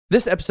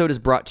This episode is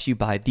brought to you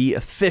by the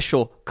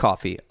official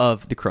coffee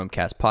of the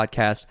Chromecast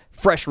podcast,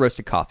 Fresh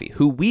Roasted Coffee,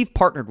 who we've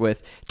partnered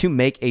with to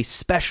make a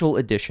special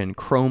edition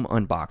Chrome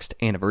Unboxed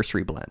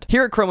anniversary blend.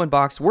 Here at Chrome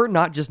Unboxed, we're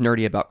not just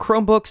nerdy about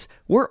Chromebooks,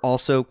 we're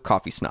also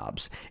coffee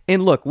snobs.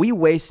 And look, we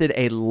wasted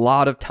a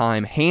lot of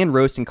time hand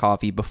roasting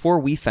coffee before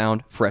we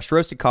found Fresh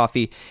Roasted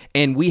Coffee,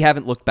 and we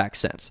haven't looked back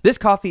since. This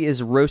coffee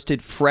is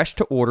roasted fresh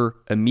to order,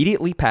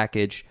 immediately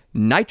packaged,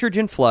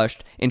 nitrogen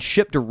flushed, and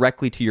shipped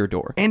directly to your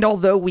door. And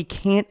although we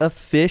can't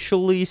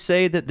officially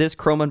say that this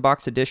Chrome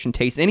Unboxed edition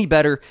tastes any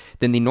better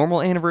than the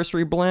normal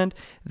anniversary blend,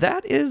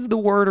 that is the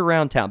word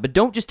around town. But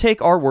don't just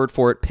take our word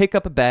for it. Pick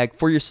up a bag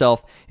for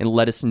yourself and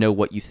let us know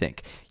what you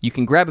think. You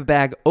can grab a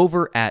bag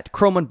over at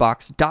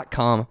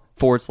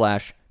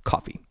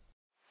chromeunboxed.com/coffee.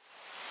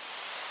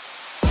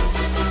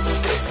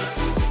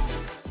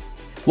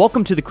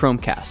 Welcome to the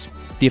Chromecast,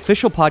 the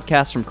official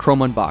podcast from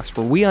Chrome Unboxed,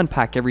 where we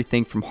unpack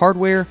everything from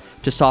hardware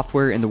to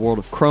software in the world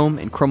of Chrome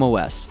and Chrome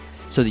OS,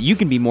 so that you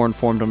can be more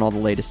informed on all the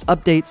latest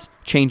updates,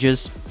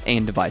 changes,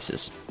 and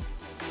devices.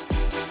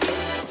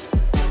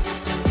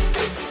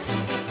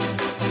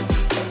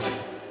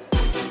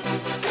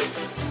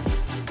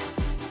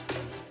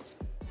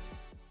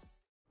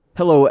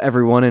 Hello,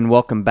 everyone, and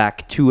welcome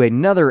back to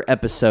another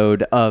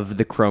episode of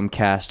the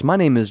Chromecast. My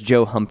name is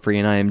Joe Humphrey,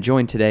 and I am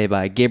joined today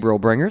by Gabriel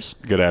Bringers.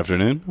 Good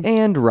afternoon.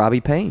 And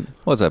Robbie Payne.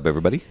 What's up,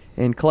 everybody?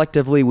 And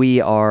collectively,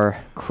 we are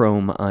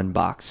Chrome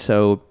Unboxed.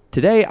 So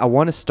today, I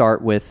want to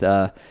start with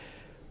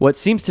what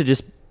seems to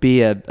just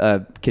be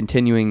a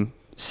continuing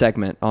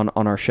segment on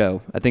our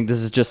show. I think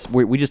this is just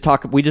we just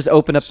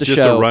open up the show. It's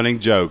just a running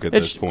joke at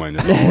this point.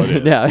 Is all it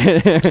is. Yeah,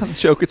 It's not a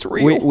joke. It's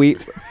real.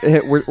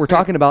 We're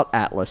talking about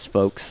Atlas,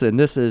 folks, and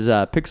this is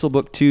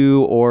Pixelbook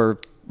 2 or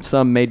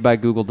some made by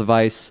Google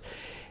device.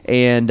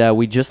 And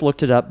we just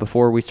looked it up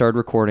before we started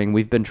recording.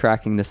 We've been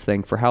tracking this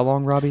thing for how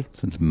long, Robbie?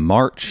 Since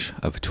March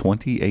of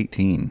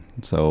 2018.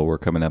 So we're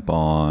coming up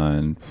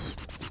on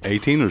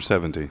 18 or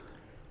 17?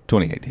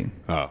 2018.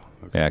 Oh.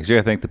 Yeah, because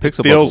I think the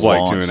Pixelbook feels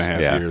launched, like 2.5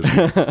 years.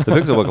 The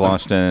Pixelbook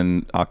launched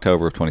in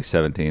October of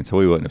 2017, so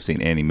we wouldn't have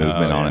seen any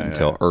movement on it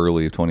until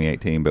early of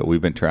 2018. But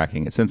we've been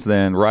tracking it since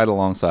then, right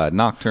alongside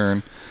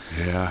Nocturne,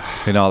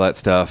 and all that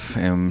stuff.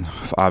 And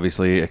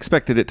obviously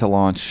expected it to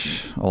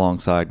launch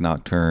alongside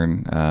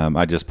Nocturne.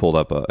 I just pulled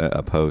up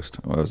a post.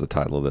 What was the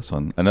title of this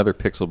one? Another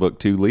Pixelbook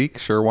 2 leak?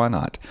 Sure, why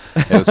not?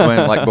 It was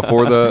when, like,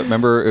 before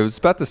remember, it was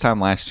about this time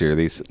last year.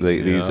 These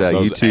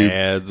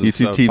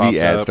YouTube TV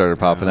ads started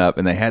popping up,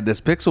 and they had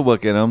this Pixelbook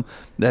in them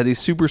that had these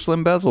super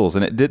slim bezels,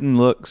 and it didn't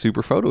look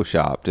super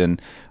photoshopped.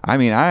 And I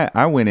mean,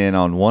 I went in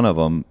on one of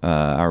them.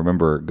 I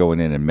remember going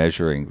in and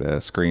measuring the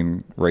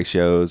screen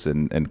ratios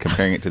and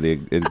comparing it to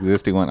the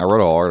existing one. I wrote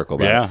a whole article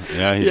about it.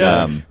 Yeah, he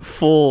did.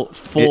 Full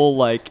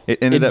it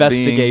ended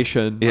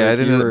investigation. It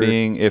ended up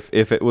being, if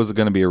it was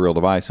going to be a real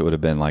device, it would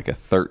have been like a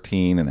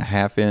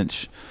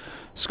 13.5-inch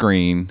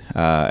screen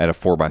at a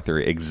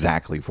 4:3,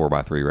 exactly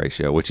 4:3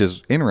 ratio, which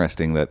is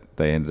interesting that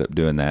they ended up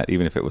doing that,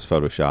 even if it was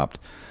photoshopped,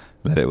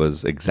 that it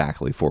was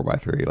exactly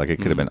 4:3. Like, it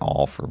could have been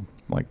off or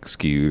like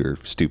skewed or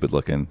stupid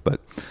looking, but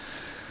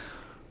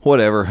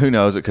whatever. Who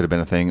knows? It could have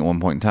been a thing at one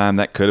point in time.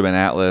 That could have been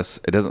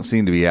Atlas. It doesn't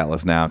seem to be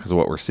Atlas now because of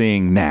what we're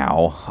seeing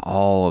now,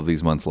 all of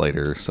these months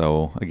later.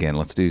 So again,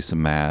 let's do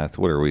some math.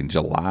 What are we in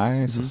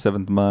July? So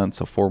 7th month,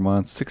 so 4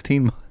 months,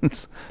 16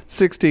 months,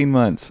 16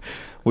 months.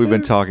 We've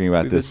been talking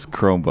about this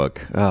Chromebook.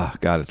 Oh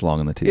God, it's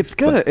long in the tooth. It's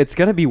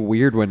gonna be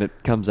weird when it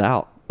comes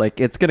out. Like,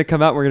 it's gonna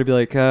come out, and we're gonna be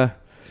like,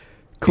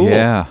 cool.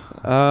 Yeah.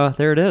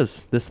 There it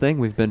is. This thing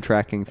we've been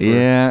tracking for.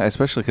 Yeah,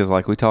 especially because,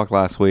 like, we talked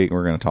last week, and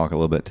we're going to talk a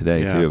little bit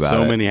today, too, about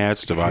so it. many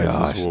hatch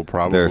devices will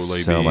probably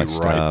be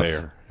right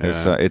there.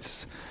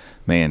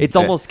 It's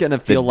almost going to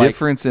feel like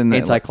difference in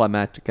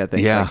anticlimactic, I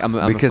think. Yeah, like, I'm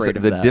because afraid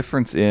of the that.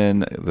 difference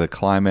in the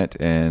climate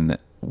and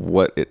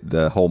what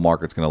the whole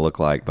market's going to look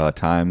like by the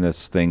time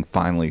this thing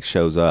finally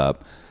shows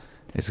up,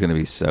 it's going to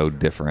be so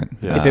different.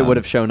 Yeah. If it would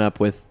have shown up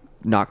with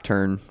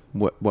Nocturne,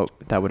 what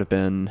that would have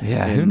been.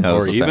 Yeah, who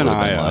knows? Or even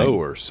I/O like.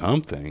 or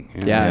something.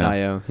 Yeah,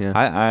 I/O. Yeah.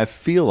 I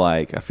feel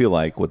like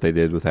what they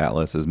did with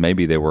Atlas is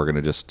maybe they were going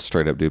to just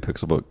straight up do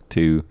Pixelbook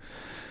 2,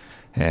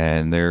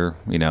 and they're,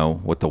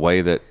 with the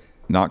way that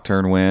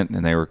Nocturne went,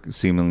 and they were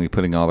seemingly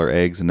putting all their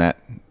eggs in that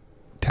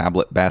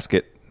tablet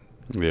basket.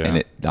 Yeah. And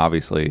it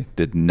obviously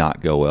did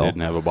not go well.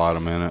 Didn't have a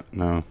bottom in it,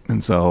 no.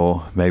 And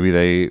so maybe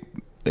they,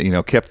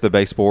 kept the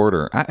baseboard,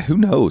 or who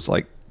knows,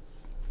 like.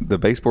 The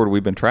baseboard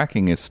we've been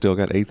tracking has still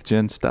got 8th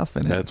gen stuff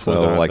in it. That's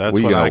what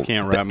I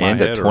can't wrap my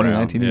head around.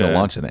 2019, you're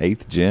launch an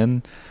 8th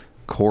gen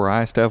Core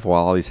i stuff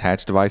while all these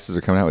hatch devices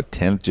are coming out with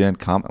 10th gen.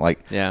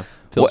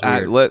 Feels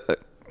weird.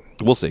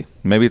 We'll see.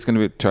 Maybe it's going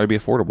to try to be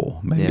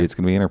affordable. Maybe it's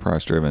going to be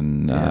enterprise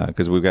driven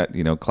because we've got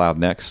Cloud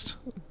Next.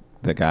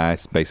 The guy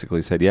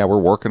basically said, "Yeah, we're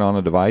working on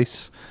a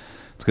device.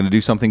 It's going to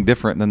do something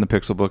different than the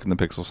Pixelbook and the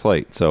Pixel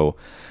Slate." So,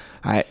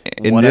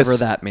 whatever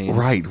that means,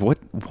 right? What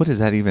does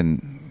that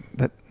even?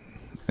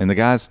 And the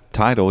guy's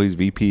title, he's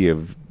VP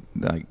of,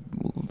 I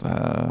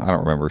don't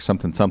remember,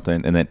 something,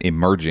 and then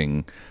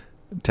emerging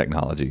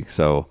technology.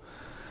 So,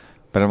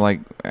 but I'm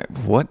like,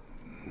 what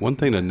one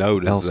thing to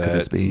note is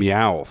that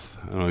Meowth,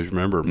 I don't know if you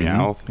remember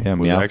Meowth,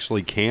 was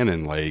actually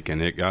Cannon Lake,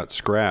 and it got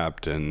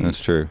scrapped. And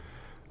that's true.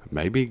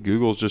 Maybe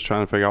Google's just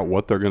trying to figure out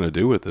what they're going to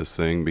do with this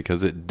thing,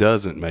 because it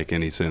doesn't make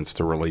any sense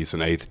to release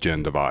an 8th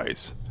gen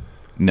device.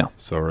 No.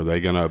 So are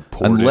they going to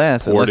port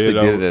unless it they did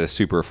it at a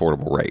super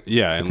affordable rate?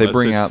 Yeah, if they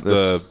bring out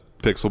the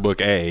Pixelbook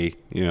A,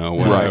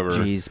 whatever. Right,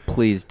 jeez,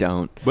 please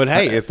don't. But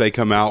hey, if they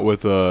come out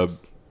with a,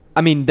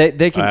 I mean, they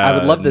can. I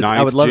would love that.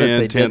 I would love if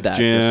they did that. 10th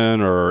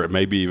gen, or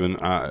maybe even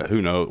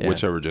who knows,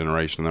 whichever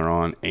generation they're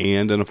on,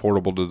 and an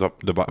affordable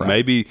device.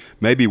 Right.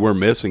 Maybe we're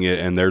missing it,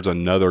 and there's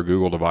another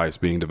Google device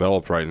being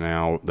developed right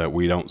now that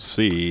we don't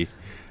see,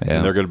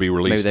 and they're going to be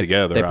released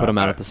together. They put them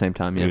out at the same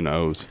time. Yeah. Who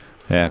knows?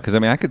 Yeah, because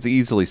I could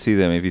easily see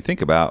them. If you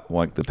think about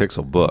like the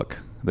Pixelbook,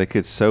 they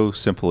could so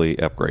simply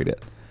upgrade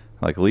it.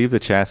 Like, leave the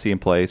chassis in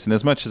place, and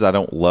as much as I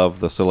don't love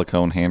the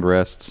silicone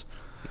handrests,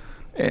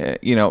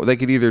 they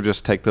could either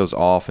just take those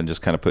off and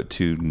just kind of put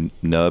 2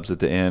 nubs at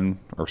the end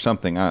or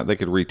something. They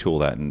could retool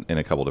that in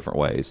a couple different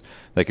ways.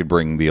 They could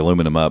bring the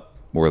aluminum up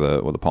where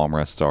the palm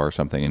rests are or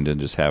something, and then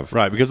just have...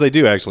 Right, because they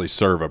do actually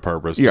serve a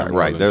purpose. Yeah,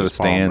 right. They're the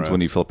stands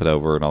when you flip it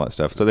over and all that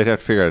stuff. So they'd have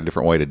to figure out a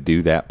different way to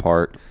do that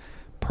part.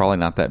 Probably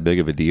not that big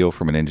of a deal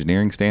from an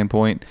engineering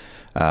standpoint.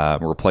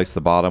 Replace the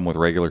bottom with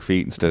regular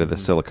feet instead of the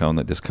silicone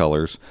that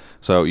discolors.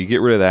 So you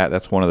get rid of that.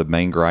 That's one of the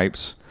main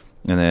gripes.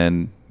 And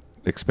then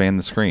expand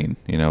the screen.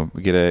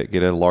 Get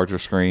a larger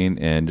screen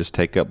and just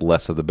take up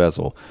less of the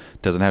bezel.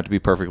 Doesn't have to be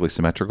perfectly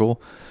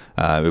symmetrical.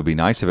 It would be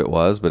nice if it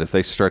was, but if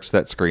they stretch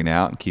that screen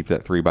out and keep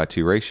that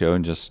 3:2 ratio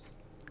and just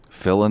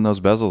fill in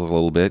those bezels a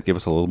little bit, give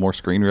us a little more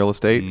screen real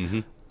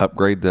estate,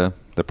 upgrade the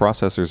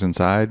processors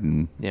inside,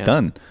 and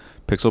done.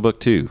 Pixelbook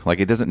 2. Like,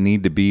 it doesn't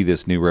need to be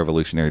this new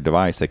revolutionary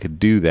device. They could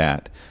do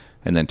that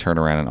and then turn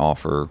around and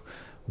offer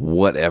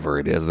whatever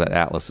it is that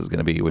Atlas is going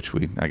to be, which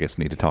we, I guess,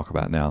 need to talk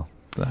about now.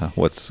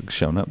 What's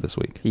shown up this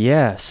week?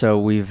 Yeah, so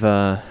we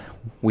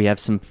have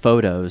some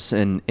photos,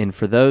 and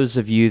for those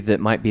of you that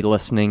might be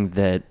listening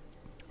that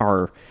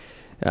are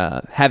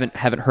haven't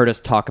heard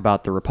us talk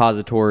about the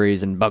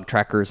repositories and bug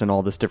trackers and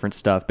all this different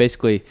stuff,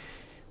 basically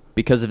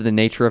because of the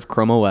nature of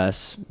Chrome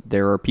OS,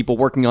 there are people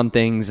working on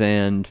things,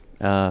 and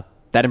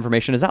that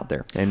information is out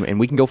there, and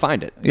we can go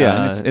find it.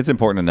 Yeah, and it's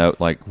important to note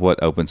like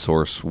what open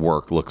source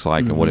work looks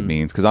like and what it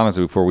means. Because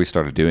honestly, before we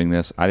started doing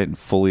this, I didn't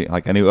fully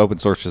I knew open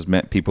source just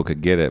meant people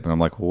could get it, but I'm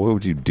like, well, what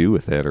would you do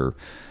with it, or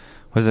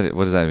what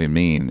does that even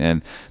mean?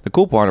 And the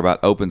cool part about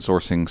open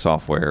sourcing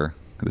software,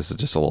 this is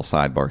just a little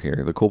sidebar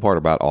here. The cool part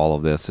about all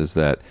of this is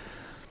that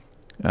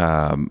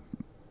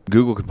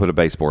Google can put a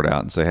baseboard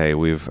out and say, hey,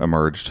 we've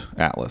emerged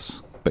Atlas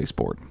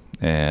baseboard,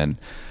 and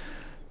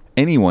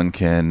anyone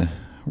can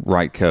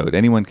write code.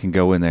 Anyone can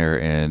go in there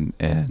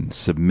and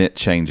submit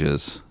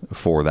changes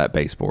for that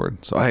baseboard.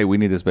 So, hey, we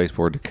need this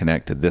baseboard to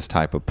connect to this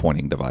type of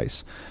pointing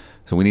device.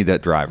 So we need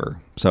that driver.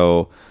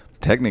 So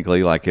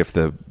technically, like if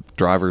the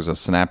driver's a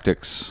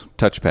Synaptics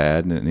touchpad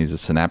and it needs a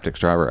Synaptics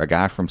driver, a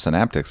guy from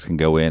Synaptics can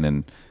go in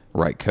and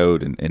write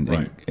code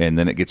and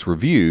then it gets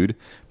reviewed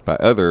by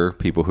other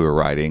people who are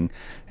writing.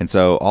 And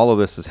so all of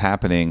this is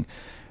happening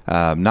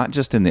not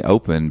just in the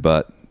open,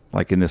 but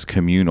like in this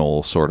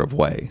communal sort of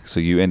way. So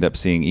you end up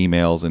seeing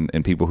emails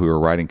and people who are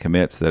writing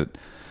commits that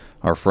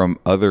are from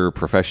other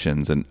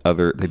professions and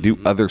they do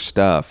other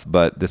stuff,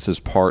 but this is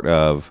part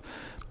of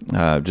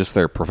just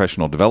their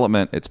professional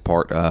development. It's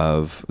part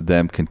of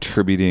them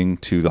contributing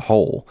to the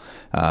whole.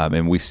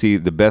 And we see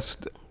the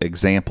best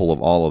example of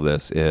all of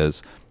this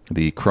is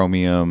the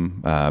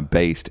Chromium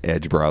based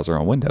Edge browser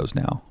on Windows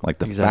now. Like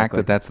the fact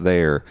that that's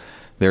there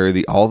are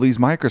all these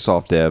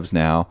Microsoft devs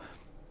now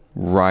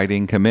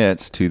writing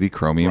commits to the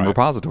Chromium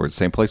repositories.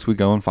 Same place we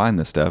go and find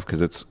this stuff,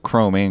 because it's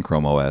Chrome and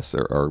Chrome OS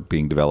are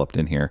being developed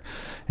in here.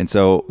 And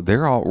so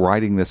they're all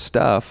writing this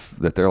stuff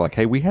that they're like,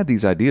 hey, we had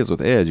these ideas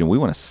with Edge and we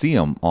want to see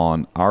them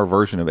on our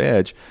version of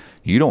Edge.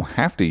 You don't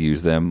have to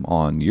use them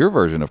on your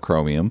version of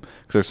Chromium,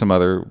 because there's some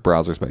other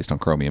browsers based on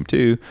Chromium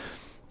too.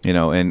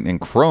 And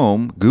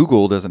Chrome,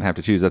 Google doesn't have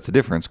to choose. That's the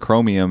difference.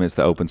 Chromium is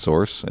the open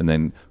source, and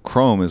then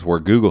Chrome is where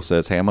Google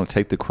says, hey, I'm going to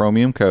take the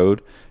Chromium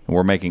code, and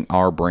we're making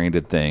our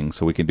branded thing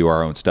so we can do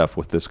our own stuff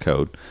with this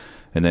code.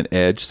 And then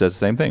Edge says the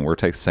same thing. We're going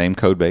to take the same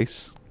code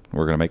base.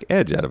 We're going to make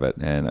Edge out of it.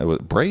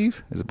 And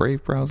Brave? Is it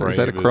Brave browser? Is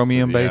that a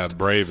Chromium-based? Yeah,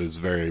 Brave is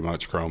very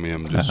much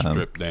Chromium, just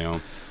stripped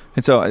down.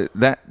 And so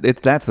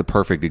that's the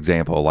perfect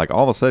example. Like,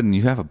 all of a sudden,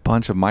 you have a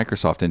bunch of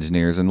Microsoft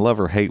engineers and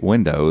love or hate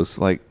Windows.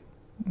 Like,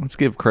 let's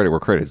give credit where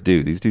credit's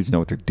due. These dudes know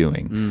what they're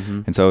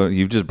doing. And so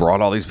you've just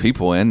brought all these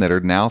people in that are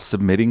now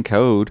submitting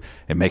code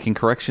and making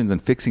corrections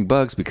and fixing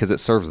bugs because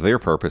it serves their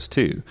purpose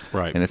too.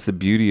 Right. And it's the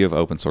beauty of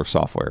open source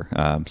software.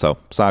 So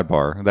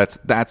sidebar,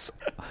 that's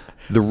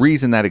the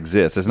reason that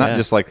exists. It's not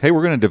just like, hey,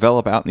 we're going to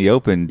develop out in the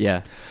open.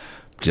 Yeah.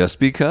 Just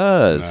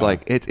because,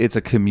 like, it's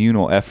a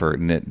communal effort,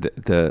 and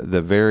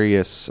the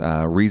various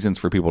reasons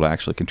for people to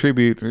actually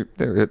contribute,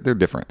 they're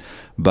different.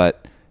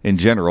 But in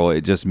general,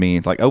 it just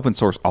means like open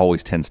source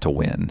always tends to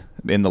win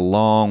in the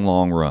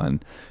long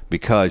run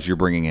because you're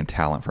bringing in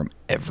talent from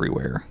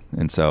everywhere.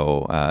 And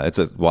so it's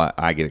why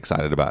I get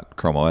excited about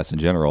Chrome OS in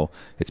general.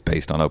 It's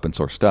based on open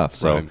source stuff.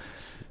 So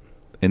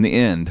in the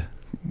end,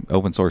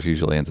 open source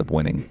usually ends up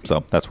winning.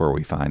 So that's where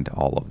we find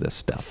all of this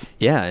stuff.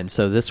 Yeah, and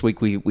so this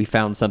week we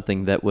found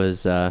something that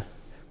was,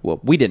 well,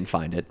 we didn't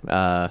find it.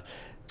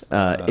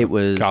 It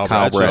was Kyle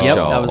Bradshaw. Yep,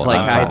 I was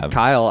like,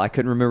 Kyle, I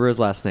couldn't remember his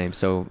last name.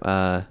 So,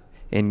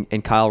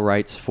 and Kyle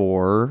writes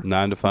for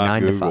 9 to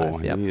 5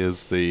 Google. Yep. He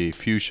is the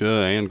Fuchsia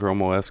and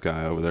Chrome OS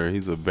guy over there.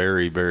 He's a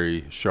very,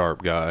 very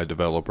sharp guy,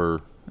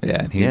 developer.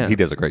 Yeah, and he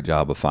does a great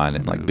job of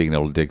finding, like being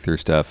able to dig through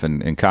stuff.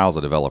 And Kyle's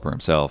a developer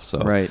himself, so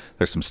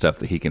there's some stuff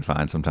that he can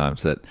find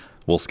sometimes that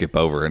we'll skip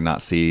over and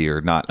not see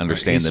or not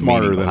understand. He's the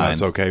smarter meaning than behind.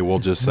 us. Okay, we'll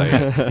just say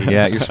it.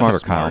 Yeah, you're smarter,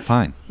 Kyle.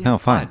 Fine. Yeah, no,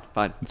 fine.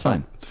 It's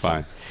fine. It's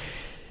fine.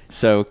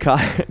 So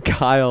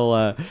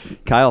Kyle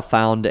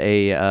found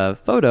a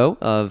photo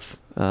of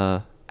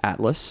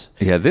Atlas.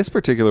 Yeah, this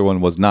particular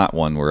one was not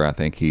one where I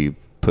think he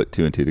put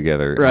 2 and 2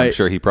 together. Right. I'm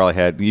sure he probably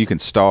had. You can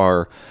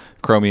star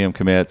Chromium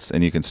commits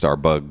and you can star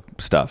bug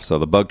stuff. So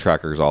the bug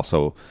tracker is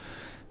also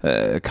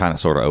kind of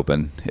sort of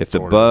open. If the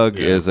bug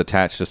is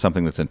attached to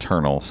something that's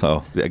internal,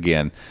 so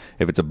again,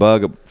 if it's a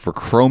bug for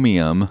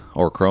Chromium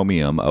or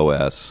Chromium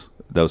OS,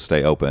 those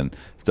stay open.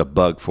 If it's a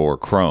bug for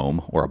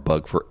Chrome or a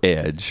bug for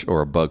Edge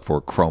or a bug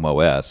for Chrome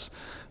OS,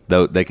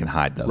 though they can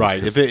hide those.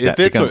 Right. If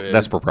it's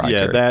that's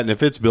proprietary. Yeah, that, and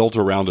if it's built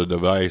around a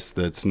device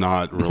that's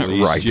not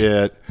released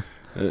yet,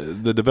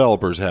 the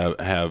developers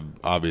have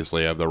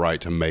obviously have the right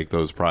to make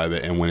those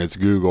private. And when it's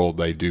Google,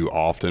 they do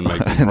often make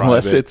them private.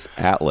 Unless it's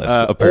Atlas,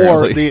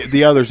 apparently. Or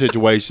the other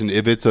situation,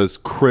 if it's a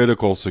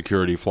critical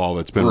security flaw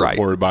that's been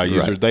reported by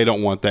users, they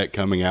don't want that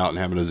coming out and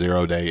having a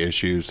 0-day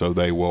issue, so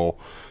they will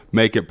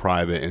make it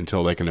private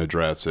until they can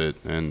address it,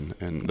 and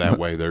that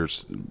way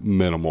there's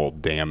minimal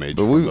damage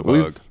from the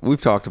bug.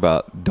 We've talked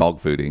about dog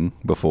fooding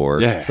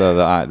before. Yeah.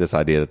 So this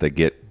idea that they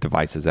get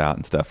devices out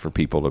and stuff for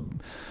people to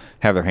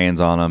have their hands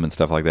on them and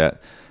stuff like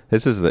that.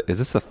 Is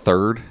this the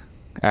third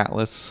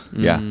Atlas?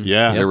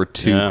 Yeah. There were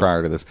 2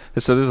 prior to this.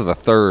 So this is the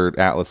third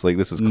Atlas leak.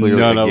 This is clearly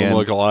none of them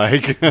look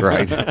alike.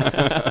 Right.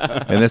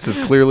 And this is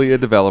clearly a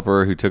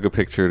developer who took a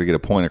picture to get a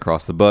point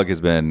across. The bug has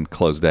been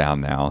closed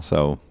down now,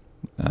 so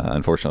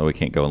unfortunately we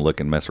can't go and look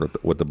and mess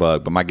with the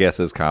bug. But my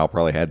guess is Kyle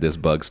probably had this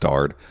bug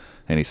starred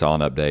and he saw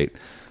an update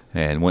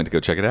and went to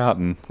go check it out,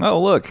 and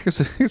look,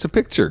 here's a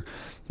picture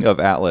of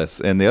Atlas,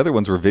 and the other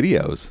ones were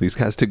videos. These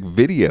guys took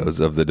videos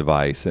of the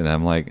device, and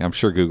I'm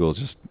sure Google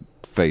just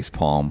face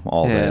palm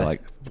all day,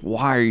 like,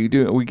 why are you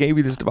doing it? We gave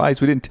you this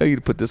device. We didn't tell you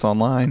to put this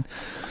online.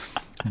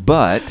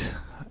 But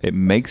it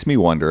makes me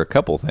wonder a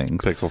couple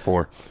things. Pixel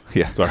 4.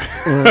 Yeah. Sorry.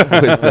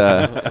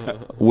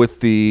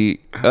 With the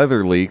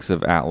other leaks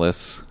of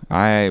Atlas,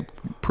 I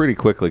pretty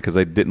quickly, because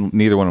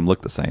neither one of them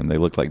looked the same. They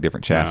looked like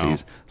different chassis. No.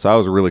 So I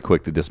was really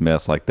quick to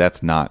dismiss, like,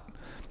 it's not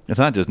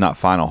just not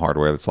final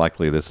hardware. It's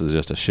likely this is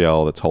just a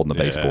shell that's holding the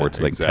baseboard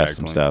so they can test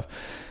some stuff.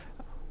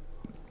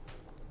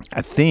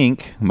 I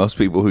think most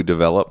people who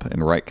develop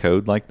and write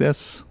code like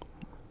this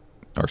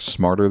are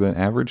smarter than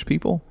average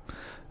people.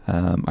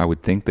 I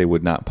would think they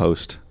would not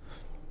post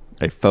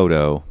a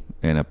photo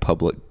in a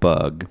public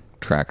bug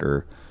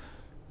tracker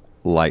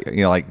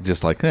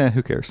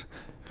who cares?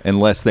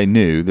 Unless they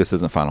knew this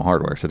isn't final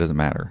hardware, so it doesn't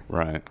matter.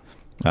 Right.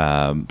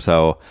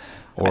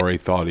 Or he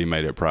thought he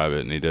made it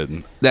private and he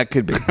didn't. That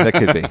could be.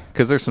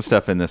 Because there's some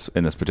stuff in this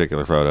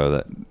particular photo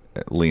that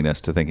lean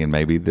us to thinking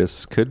maybe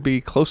this could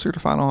be closer to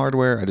final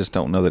hardware. I just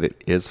don't know that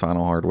it is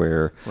final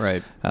hardware.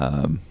 Right.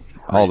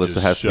 All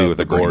this has to be with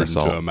a grain of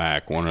salt. To a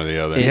Mac, one or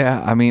the other.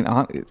 Yeah, I mean,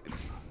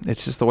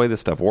 it's just the way this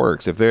stuff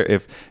works. If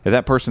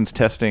that person's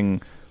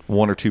testing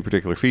 1 or 2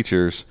 particular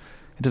features,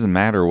 it doesn't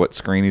matter what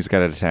screen he's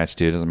got it attached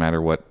to. It doesn't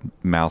matter what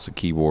mouse and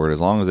keyboard, as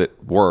long as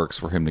it works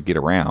for him to get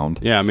around.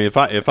 Yeah, I mean, if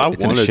I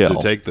wanted to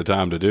take the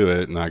time to do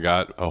it, and I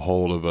got a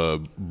hold of a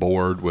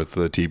board with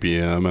the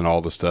TPM and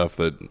all the stuff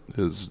that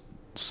is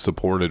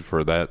supported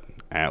for that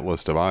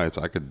Atlas device,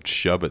 I could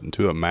shove it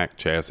into a Mac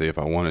chassis if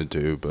I wanted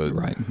to. But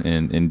right,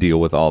 and deal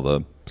with all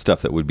the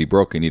stuff that would be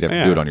broken. You'd have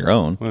to do it on your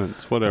own. Well,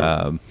 it's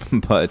whatever.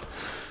 But.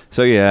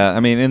 So, yeah,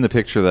 I mean, in the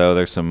picture, though,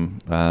 there's some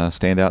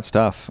standout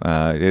stuff.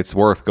 It's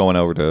worth going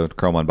over to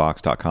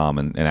chromeunbox.com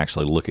and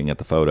actually looking at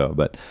the photo.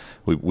 But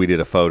we did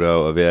a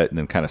photo of it and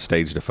then kind of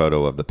staged a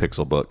photo of the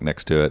Pixelbook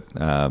next to it.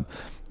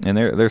 And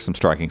there's some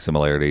striking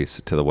similarities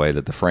to the way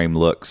that the frame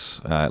looks.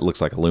 It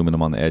looks like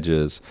aluminum on the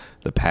edges.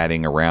 The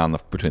padding around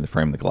between the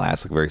frame and the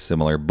glass look very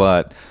similar.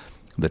 But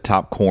the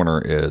top corner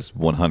is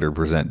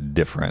 100%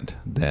 different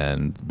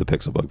than the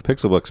Pixelbook. The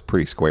Pixelbook's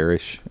pretty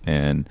squarish,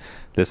 and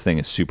this thing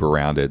is super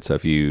rounded. So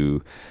if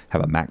you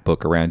have a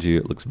MacBook around you,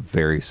 it looks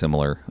very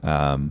similar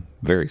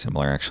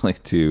actually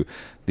to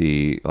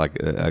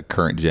a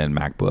current gen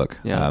MacBook.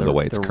 Yeah, the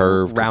way it's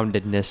curved,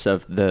 roundedness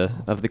of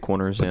the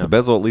corners. But the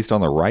bezel, at least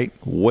on the right,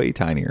 way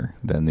tinier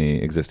than the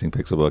existing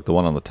Pixelbook. The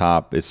one on the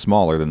top is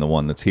smaller than the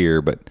one that's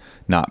here, but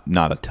not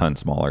a ton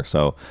smaller.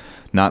 So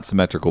not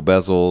symmetrical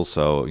bezels.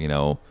 So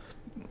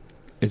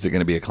Is it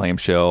going to be a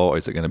clamshell?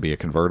 Is it going to be a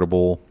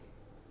convertible?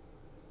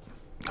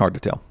 Hard to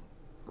tell.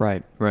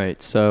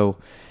 Right. So,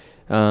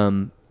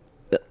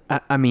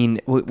 I mean,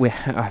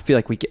 I feel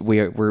like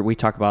we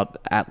talk about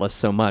Atlas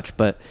so much,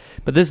 but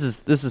this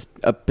is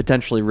a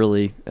potentially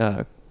really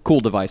cool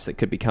device that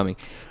could be coming.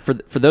 For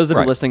those that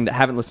are listening that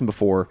haven't listened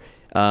before,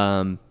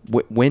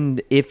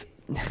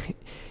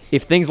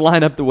 if things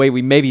line up the way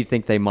we maybe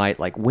think they might,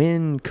 like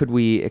when could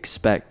we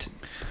expect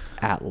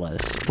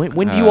Atlas?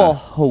 When do you all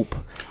hope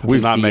we're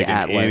to not see making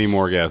Atlas? any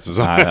more guesses?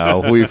 I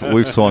know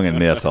we've swung and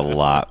missed a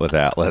lot with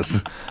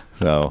Atlas,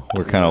 so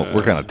we're kind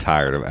of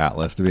tired of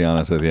Atlas, to be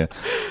honest with you.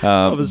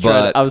 I was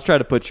trying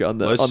to put you on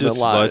the let's the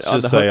line. Let's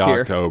just say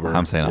October.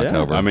 I'm saying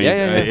October. I mean,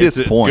 at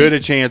this point, good a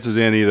chance as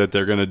any that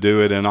they're going to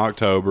do it in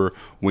October.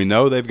 We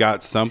know they've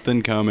got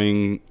something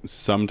coming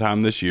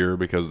sometime this year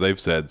because they've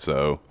said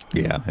so.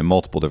 Yeah, in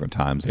multiple different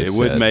times. It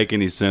wouldn't make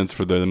any sense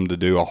for them to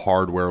do a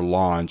hardware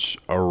launch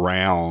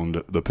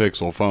around the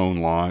Pixel phone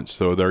launch.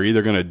 So they're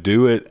either going to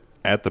do it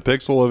at the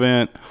Pixel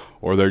event,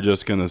 or they're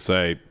just going to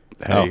say,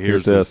 "Hey,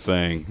 here's this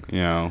thing."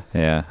 You know?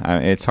 Yeah,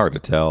 it's hard to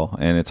tell,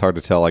 and it's hard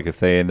to tell. Like if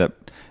they end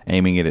up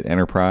aiming it at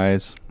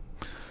enterprise,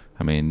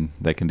 I mean,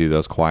 they can do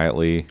those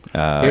quietly.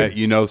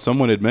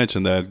 Someone had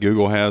mentioned that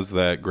Google has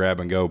that grab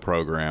and go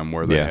program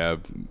where they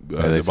have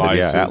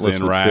devices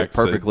in racks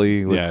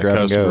perfectly. With grab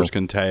customers and go.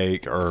 can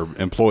take or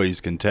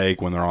employees can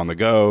take when they're on the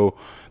go.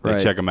 They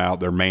check them out.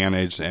 They're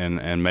managed,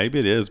 and maybe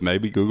it is.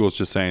 Maybe Google's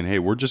just saying, "Hey,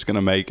 we're just going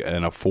to make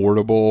an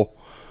affordable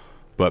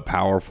but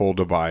powerful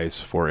device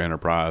for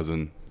enterprise,"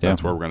 and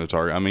that's where we're going to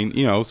target. I mean,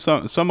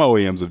 some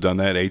OEMs have done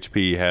that.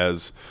 HP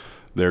has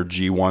their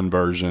G1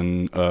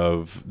 version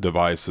of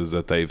devices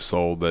that they've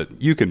sold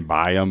that you can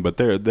buy them, but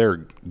they're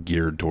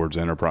geared towards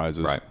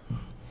enterprises. Right.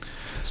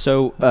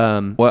 So,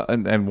 well,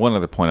 and one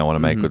other point I want to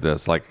make with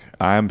this, like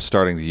I'm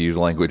starting to use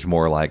language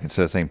more like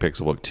instead of saying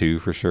Pixelbook 2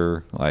 for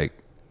sure, like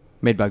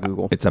made by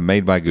Google. It's a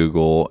made by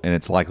Google, and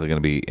it's likely going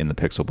to be in the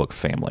Pixelbook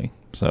family.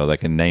 So they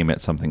can name it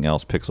something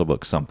else,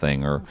 Pixelbook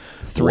something or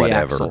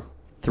whatever.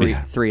 Three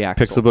axle.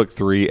 Pixelbook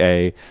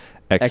 3A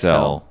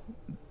XL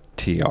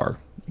TR.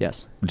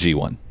 Yes.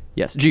 G1.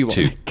 Yes, G1.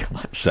 2,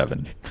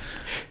 7,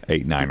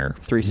 8, 9er.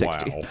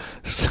 360. Wow.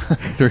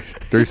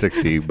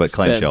 360, but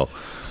clamshell.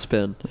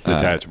 Spin.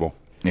 Detachable.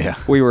 Yeah.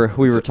 We were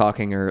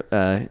talking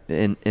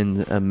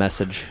in a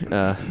message.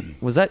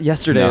 Was that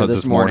yesterday or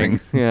this morning?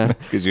 Yeah.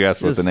 Because you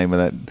asked what the name of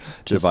that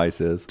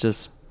device is.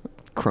 Just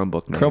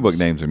Chromebook names. Chromebook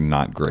names are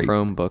not great.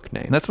 Chromebook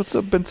names. And that's what's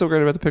been so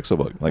great about the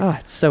Pixelbook. Like,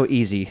 it's so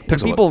easy.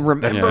 Pixelbook. People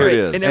remember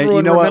it. And And everyone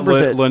you know what?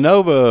 remembers it.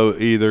 Lenovo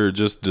either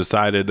just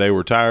decided they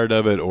were tired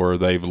of it or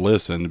they've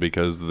listened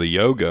because the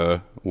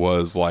Yoga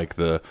was like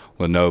the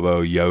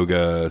Lenovo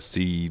Yoga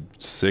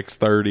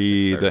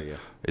C630.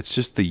 It's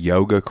just the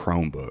Yoga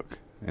Chromebook.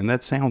 And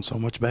that sounds so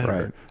much better.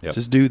 Right. Yep.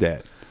 Just do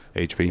that,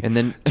 HP. And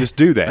then just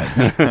do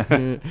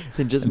that.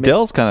 and just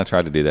Dell's kind of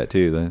tried to do that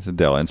too. It's a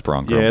Dell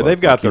Inspiron Chromebook. Yeah,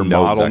 they've got Like, their you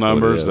know model exactly what it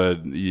numbers is.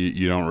 that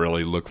you don't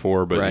really look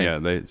for, but Right.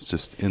 it's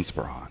just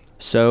Inspiron.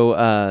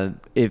 So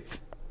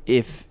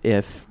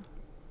if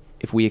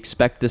we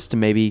expect this to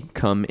maybe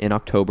come in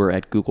October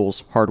at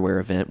Google's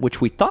hardware event,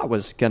 which we thought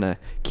was gonna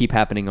keep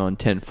happening on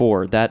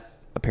 10.4, that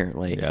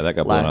apparently that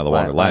got blown out of the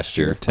water last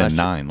year.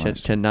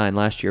 10.9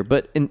 last year.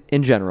 But in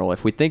general,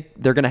 if we think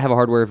they're gonna have a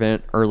hardware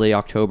event early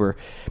October,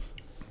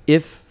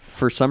 if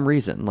for some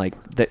reason like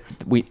that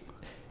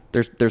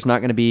there's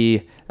not going to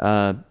be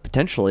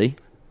potentially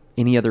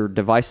any other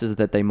devices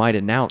that they might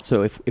announce.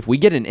 So if we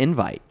get an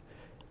invite,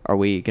 are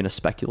we going to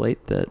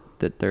speculate that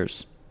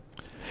there's?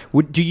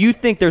 Do you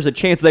think there's a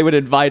chance they would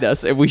invite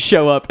us if we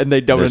show up and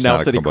they don't There's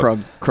announce not a any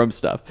Chrome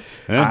stuff?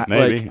 Yeah,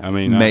 maybe.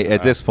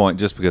 At this point,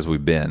 just because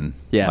we've been,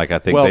 Yeah. like I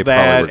think Well, they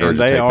probably and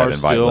they regurgitate are that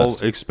invite still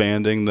list.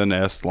 expanding the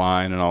Nest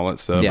line and all that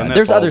stuff. Yeah, and that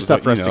there's other falls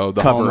stuff with, for us to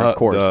the cover, Home of Hub-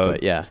 course, the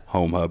but yeah.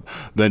 Home Hub,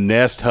 the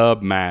Nest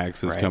Hub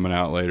Max is Right. coming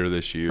out later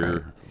this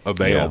year,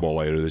 available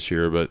later this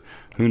year. But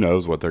who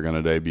knows what they're going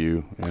to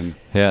debut? And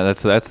Yeah,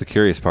 that's the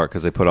curious part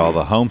because they put all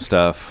the home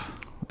stuff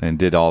and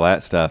did all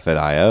that stuff at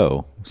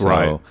I/O. So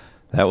Right.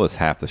 that was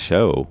half the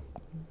show.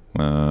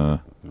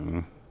 Well,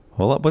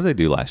 what did they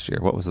do last year?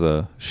 What was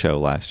the show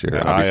last year?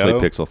 At Obviously, I/O?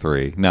 Pixel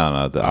 3. No,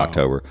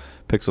 October.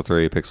 Pixel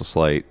 3, Pixel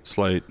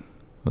Slate.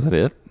 Was that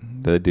it?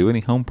 Did they do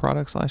any home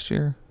products last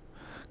year?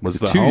 was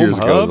the 2 Home years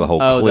Hub? ago, the whole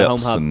The clips.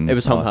 Home Hub. And It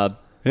was Home Hub.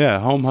 Yeah,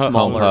 Home Hub.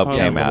 Smaller. Hub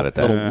came out at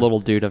that. Little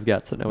dude I've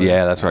got to know.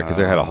 Yeah, that's right. Because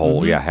they had a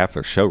whole, half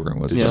their showroom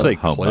was Did you the say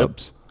Home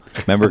clips? Hub.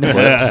 Remember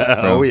clips?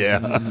 Oh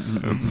yeah.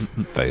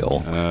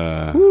 Fail.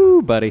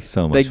 Woo, buddy.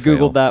 So much They fail.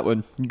 Googled that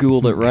one.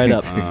 Googled it right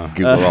up.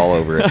 Google all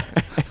over it.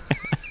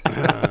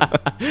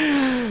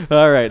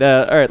 All right.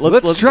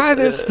 Let's try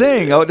this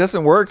thing. Oh, it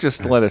doesn't work.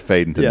 Just let it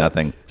fade into Yeah.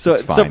 nothing. So,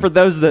 It's so fine. for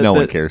those that no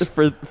one that- cares.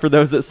 For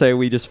those that say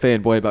we just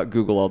fanboy about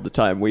Google all the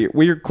time,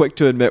 we're quick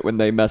to admit when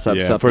they mess up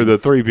Yeah, something. for the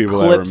three people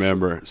Clips- that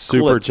remember,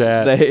 Super clips,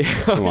 Chat. they-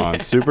 Come on,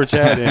 Super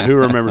Chat. And who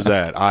remembers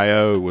that?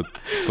 I/O with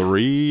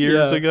 3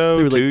 years Yeah. ago,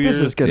 They were 2 like, years.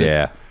 this is gonna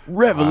Yeah.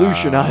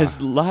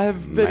 revolutionize live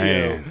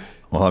video. Man.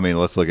 Well, I mean,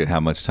 let's look at how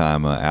much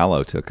time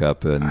Allo took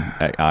up at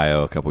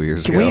I/O a couple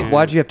years ago.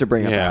 Why'd you have to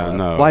bring up that?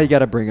 No. Why you got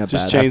to bring up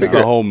Just that? change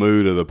the whole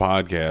mood of the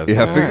podcast.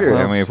 Yeah, I figure.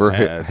 well, I mean, if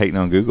we're hating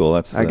on Google,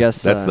 that's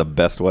the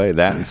best way.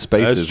 That and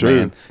Spaces, That's true.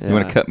 man. You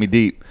want to cut me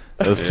deep?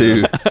 Those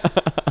two.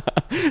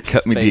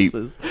 Cut me deep.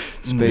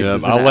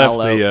 Spaces.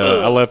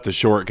 I left the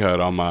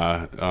shortcut on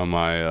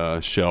my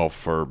shelf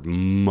for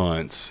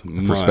months.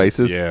 For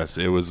Spaces? Yes,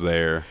 it was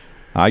there.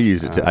 I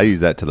used it. I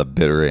used that to the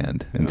bitter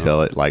end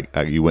until it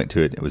you went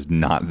to it. It was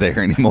not there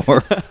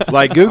anymore.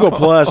 Like Google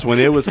Plus, when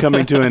it was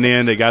coming to an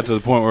end, it got to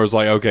the point where it was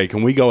like, okay,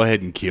 can we go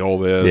ahead and kill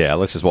this? Yeah,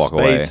 let's just walk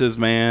away. Spaces,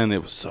 man,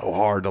 it was so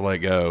hard to let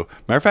go.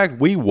 Matter of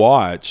fact,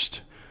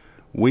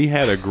 we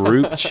had a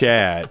group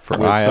chat with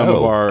I/O. some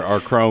of our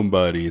Chrome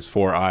buddies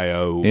for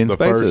I/O. In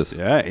Spaces.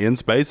 In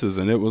Spaces,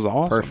 and it was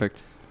awesome.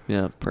 Perfect.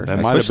 Yeah, perfect.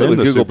 That might have Especially been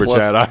the with Super Google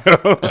Chat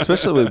I/O.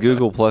 Especially with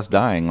Google Plus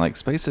dying, like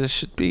Spaces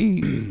should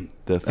be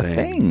The a thing.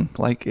 thing.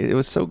 Like it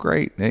was so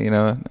great. I'm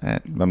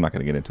not going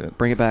to get into it.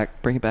 Bring it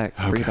back. Bring it back.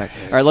 Bring it back.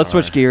 All right, let's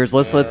switch gears.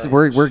 Let's.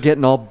 We're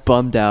getting all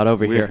bummed out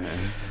over here.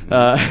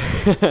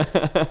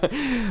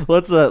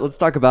 Let's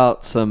talk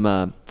about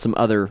some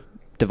other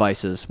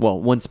devices. Well,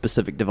 one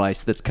specific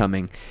device that's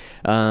coming.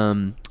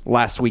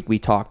 Last week we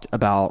talked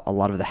about a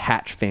lot of the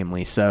Hatch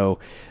family. So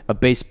a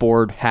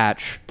baseboard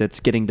Hatch that's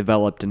getting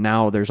developed, and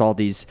now there's all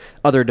these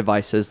other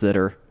devices that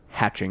are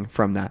hatching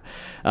from that.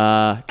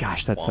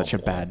 Gosh, that's such a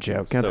bad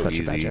joke. That's So such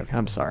a bad easy. joke.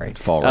 I'm sorry.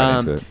 Fall right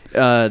into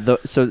it.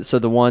 So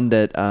the one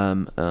that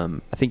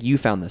I think you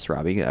found this,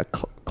 Robbie,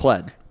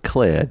 Kled.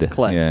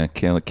 Kled. Yeah,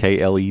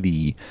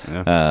 KLED.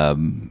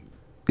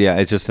 Yeah.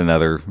 It's just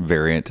another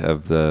variant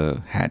of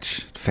the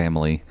Hatch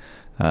family,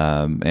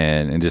 and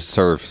it just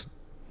serves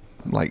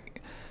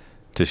like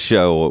to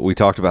show what we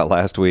talked about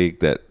last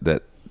week, that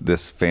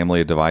this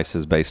family of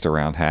devices based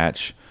around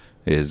Hatch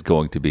is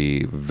going to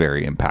be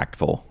very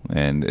impactful.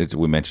 And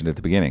we mentioned at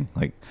the beginning,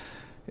 like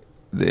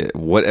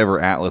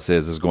whatever Atlas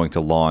is going to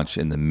launch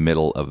in the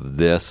middle of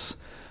this.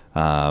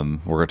 We're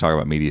going to talk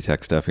about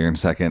MediaTek stuff here in a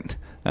second.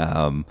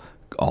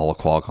 All of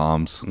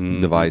Qualcomm's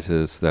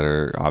devices that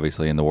are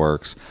obviously in the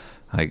works.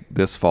 Like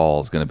this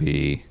fall is going to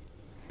be,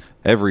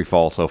 every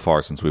fall so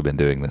far since we've been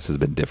doing this has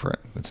been different.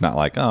 It's not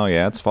like, oh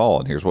yeah, it's fall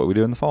and here's what we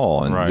do in the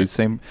fall and the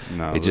same.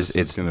 No,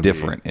 it's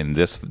different. And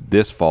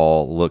this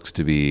fall looks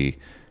to be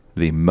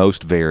the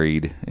most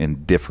varied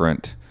and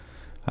different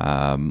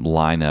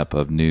lineup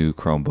of new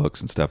Chromebooks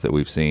and stuff that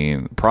we've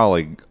seen.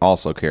 Probably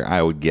also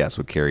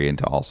would carry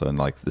into also in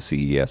like the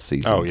CES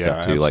season and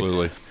stuff too.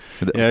 Absolutely. Like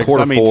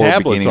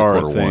tablets are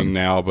a thing one.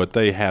 now, but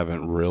they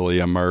haven't really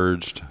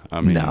emerged. I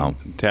mean, No,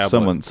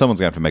 tablet. someone's going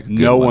to have to make a good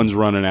No one. one's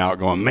running out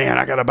going, man,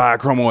 I got to buy a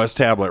Chrome OS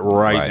tablet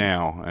right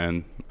now.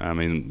 And I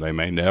mean, they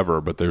may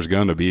never, but there's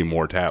going to be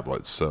more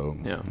tablets. So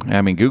Yeah.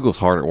 I mean, Google's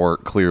hard at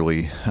work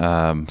clearly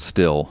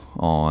still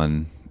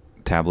on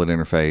tablet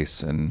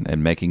interface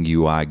and making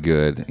UI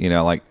good.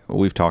 Like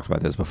we've talked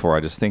about this before.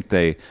 I just think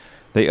they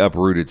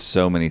uprooted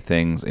so many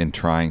things in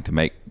trying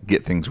to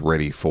get things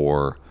ready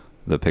for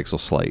the Pixel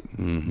Slate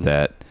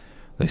that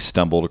they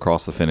stumbled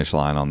across the finish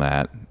line on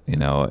that.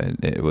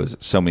 It was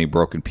so many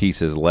broken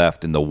pieces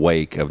left in the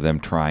wake of them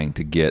trying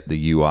to get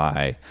the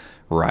UI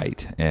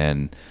right.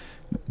 And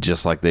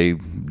just like they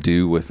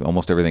do with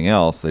almost everything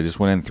else, they just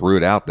went and threw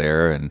it out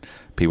there and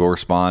people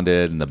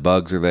responded and the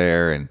bugs are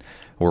there. And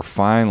we're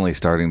finally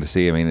starting to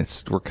see,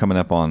 we're coming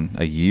up on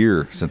a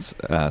year since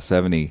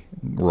 70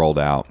 rolled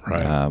out,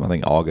 I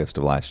think August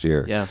of last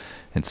year. Yeah.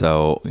 And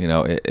so,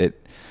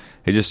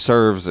 it just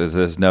serves as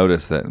this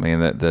notice that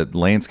that the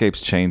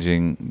landscape's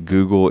changing.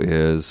 Google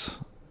is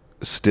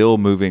still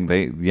moving.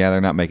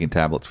 They're not making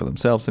tablets for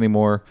themselves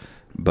anymore,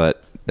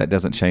 but that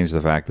doesn't change the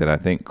fact that I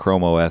think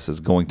Chrome OS is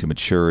going to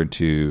mature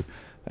into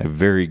a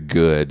very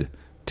good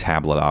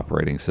tablet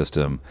operating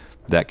system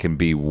that can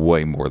be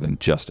way more than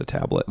just a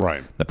tablet.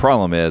 Right. The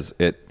problem is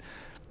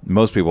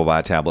most people buy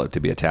a tablet to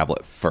be a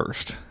tablet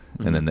first.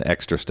 And then the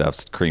extra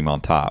stuff's cream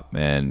on top,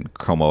 and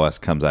Chrome OS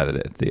comes at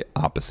it the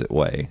opposite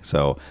way.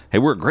 So, hey,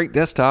 we're a great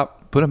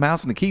desktop. Put a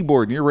mouse and a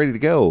keyboard, and you're ready to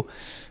go.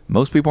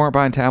 Most people aren't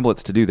buying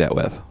tablets to do that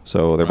with,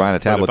 so they're buying a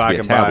tablet to be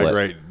a tablet. If I can buy a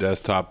great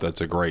desktop,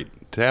 that's a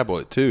great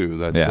tablet too.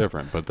 That's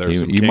different. But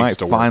there's you might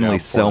finally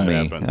sell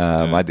me.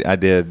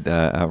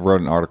 I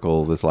wrote an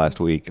article this last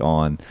week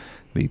on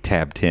the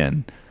Tab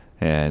 10,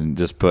 and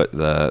just put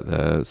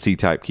the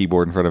C-type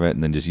keyboard in front of it,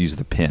 and then just use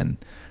the pen.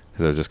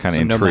 Because I was just kind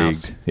of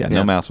intrigued.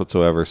 No mouse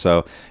whatsoever.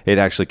 So it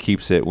actually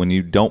keeps it, when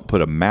you don't put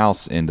a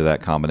mouse into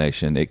that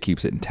combination, it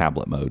keeps it in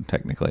tablet mode,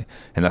 technically.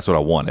 And that's what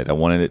I wanted. I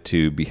wanted it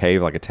to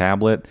behave like a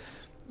tablet.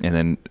 And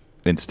then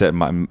instead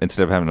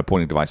of having a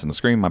pointing device on the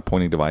screen, my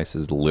pointing device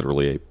is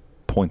literally a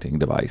pointing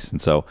device.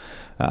 And so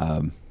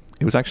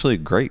it was actually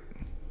great.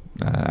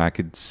 I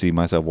could see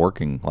myself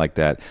working like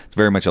that. It's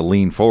very much a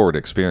lean forward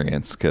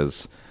experience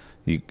because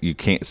you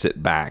can't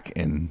sit back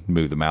and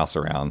move the mouse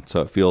around.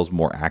 So it feels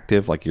more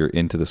active, like you're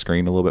into the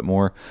screen a little bit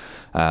more.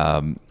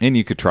 And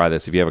you could try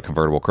this if you have a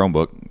convertible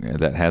Chromebook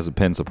that has a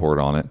pen support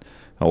on it.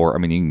 Or,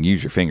 you can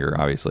use your finger,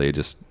 obviously.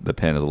 The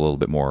pen is a little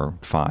bit more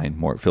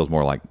fine. It feels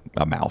more like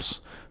a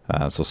mouse.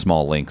 So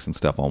small links and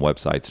stuff on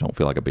websites don't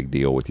feel like a big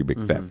deal with your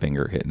big fat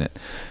finger hitting it.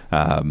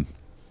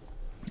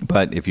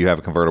 But if you have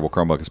a convertible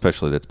Chromebook,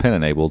 especially that's pen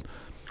enabled,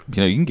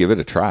 you can give it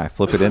a try.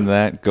 Flip it into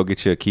that. Go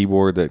get you a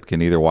keyboard that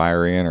can either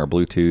wire in or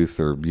Bluetooth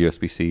or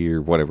USB-C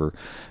or whatever,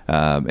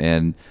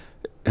 and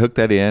hook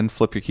that in.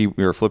 Flip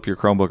your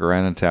Chromebook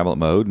around in tablet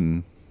mode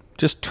and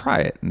just try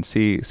it and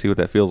see what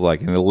that feels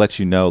like, and it'll let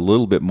you know a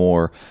little bit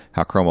more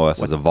how Chrome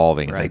OS is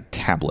evolving as a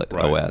tablet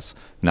OS,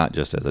 not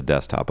just as a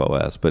desktop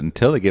OS. But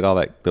until they get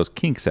all those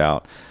kinks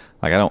out,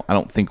 like I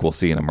don't think we'll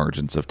see an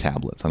emergence of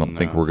tablets. I don't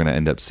think we're going to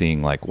end up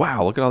seeing like,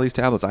 wow, look at all these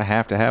tablets, I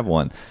have to have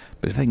one.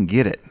 But if they can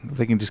get it, if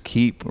they can just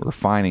keep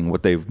refining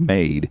what they've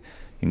made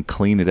and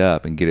clean it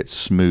up and get it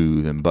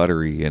smooth and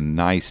buttery and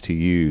nice to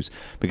use,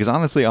 because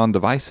honestly, on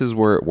devices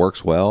where it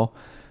works well,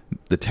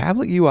 the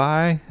tablet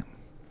UI,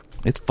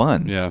 it's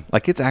fun. Yeah.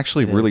 Like, it's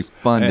actually really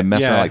fun to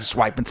mess around, like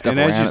swiping stuff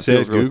around. And as you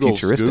said, really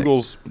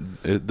Google's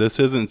this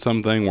isn't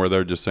something where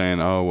they're just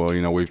saying, oh,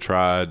 well, we've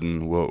tried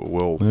and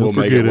we'll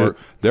make it work.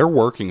 They're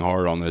working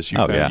hard on this.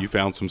 You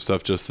found some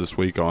stuff just this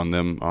week on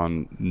them,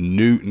 on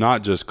new,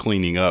 not just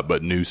cleaning up,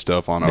 but new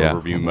stuff on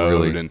overview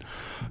mode. Really.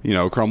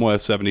 And, Chrome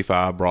OS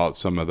 75 brought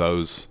some of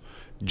those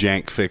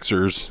jank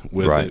fixers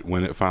with it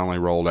when it finally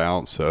rolled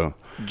out. So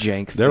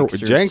jank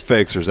fixers. Jank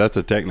fixers, that's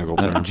a technical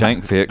term.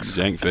 Jank fix.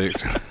 Jank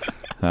fix.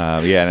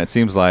 And it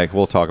seems like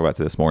we'll talk about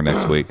this more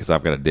next week because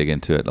I've got to dig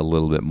into it a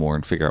little bit more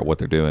and figure out what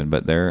they're doing.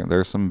 But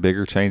there's some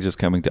bigger changes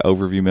coming to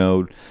overview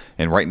mode,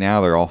 and right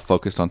now they're all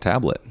focused on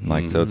tablet.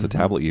 So it's a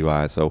tablet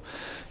UI. So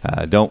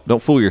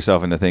don't fool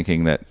yourself into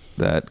thinking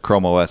that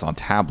Chrome OS on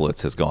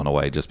tablets has gone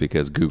away just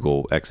because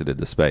Google exited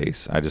the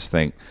space. I just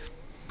think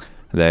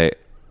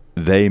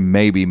they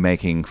may be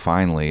making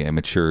finally a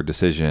mature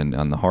decision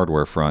on the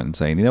hardware front and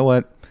saying, you know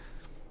what?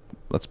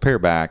 Let's pare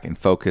back and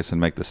focus and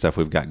make the stuff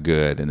we've got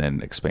good and then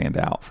expand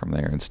out from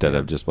there instead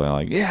of just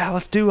like,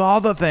 let's do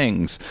all the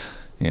things,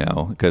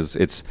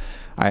 because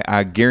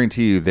I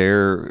guarantee you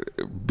their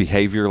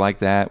behavior like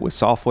that with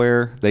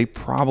software, they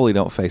probably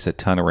don't face a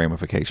ton of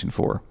ramification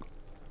for.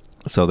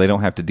 So they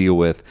don't have to deal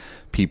with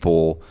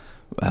people.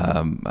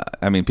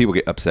 People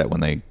get upset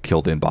when they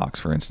killed Inbox,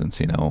 for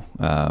instance,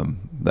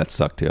 that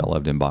sucked too. I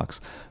loved Inbox,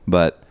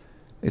 but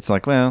it's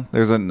like, well,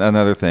 there's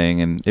another thing,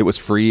 and it was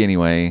free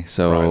anyway,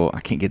 so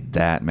I can't get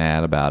that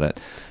mad about it.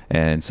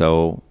 And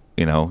so,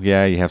 you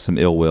have some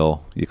ill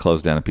will. You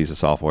close down a piece of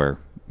software,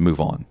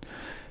 move on.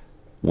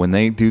 When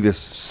they do this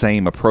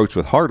same approach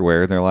with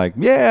hardware, they're like,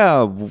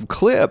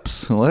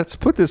 clips. Let's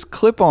put this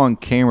clip-on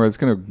camera that's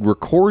going to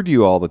record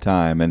you all the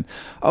time. And,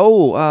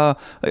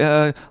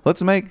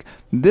 let's make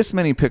this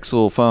many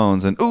Pixel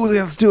phones. And,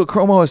 let's do a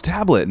Chrome OS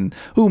tablet. And,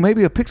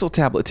 maybe a Pixel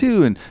tablet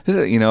too. And,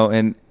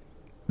 and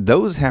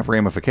those have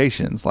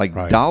ramifications, like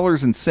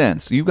dollars and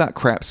cents. You've got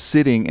crap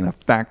sitting in a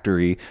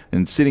factory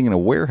and sitting in a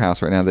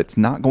warehouse right now that's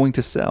not going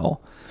to sell.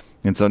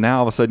 And so now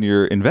all of a sudden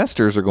your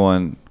investors are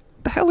going,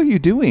 what the hell are you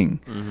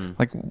doing?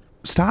 Like,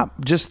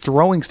 stop just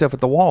throwing stuff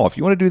at the wall. If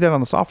you want to do that on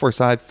the software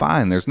side,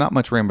 fine. There's not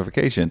much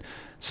ramification.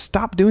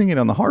 Stop doing it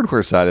on the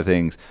hardware side of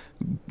things.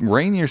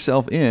 Rein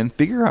yourself in,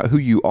 figure out who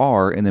you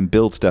are, and then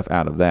build stuff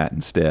out of that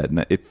instead.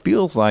 And it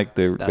feels like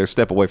they're a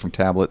step away from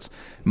tablets.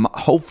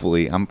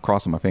 Hopefully, I'm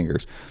crossing my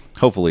fingers,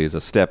 hopefully is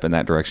a step in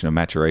that direction of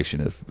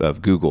maturation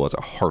of Google as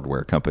a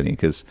hardware company,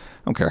 because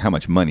I don't care how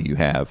much money you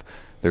have,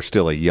 they're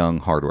still a young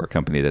hardware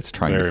company that's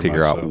trying to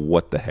figure out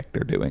what the heck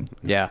they're doing.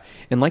 Yeah.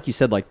 And like you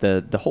said, like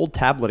the whole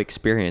tablet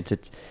experience,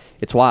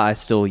 it's why I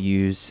still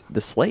use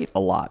the Slate a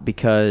lot,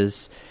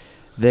 because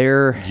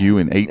they're... You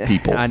and 8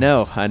 people. I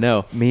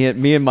know. Me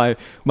and my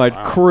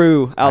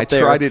crew out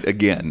there. I tried it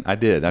again. I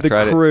did. I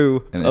tried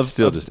it. And it's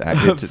still just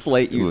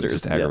Slate users. It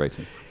just aggravates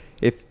me.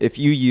 If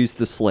you use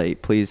the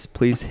Slate,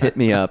 please hit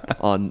me up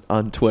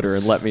on Twitter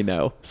and let me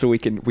know so we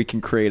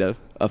can create a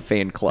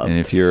fan club. And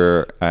if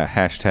you're a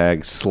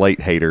hashtag Slate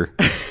hater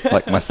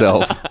like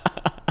myself,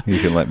 you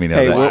can let me know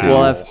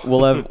that too.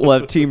 We'll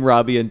have Team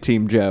Robbie and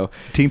Team Joe.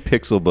 Team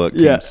Pixelbook,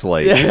 Team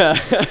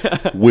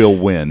Slate will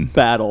win.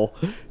 Battle.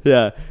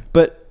 Yeah.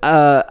 But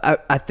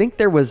I think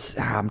there was,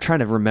 I'm trying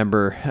to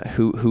remember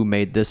who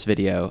made this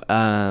video.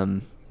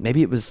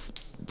 Maybe it was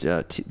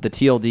the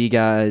TLD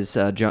guys,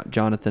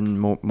 Jonathan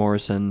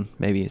Morrison,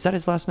 maybe. Is that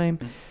his last name?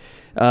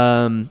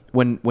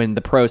 When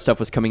the Pro stuff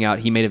was coming out,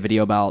 he made a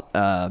video about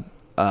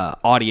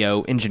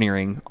audio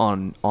engineering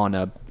on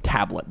a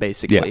tablet,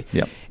 basically.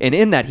 Yeah. And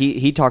in that,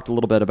 he talked a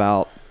little bit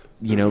about,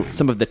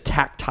 some of the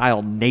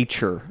tactile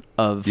nature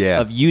of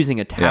using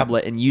a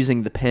tablet and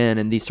using the pen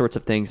and these sorts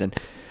of things. And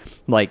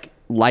like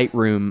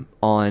Lightroom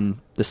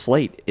on the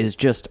Slate is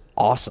just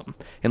awesome,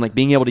 and like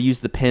being able to use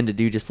the pen to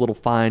do just little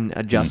fine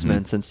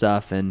adjustments and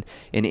stuff, and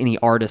any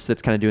artist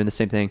that's kind of doing the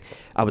same thing,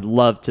 I would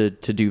love to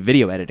do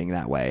video editing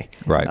that way.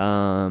 Right.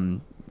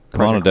 Come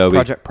on, Adobe.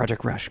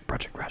 Project Rush.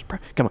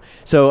 Come on.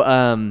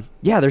 So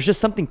there's just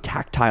something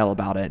tactile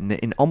about it,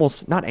 and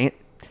almost not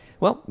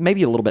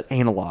maybe a little bit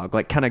analog,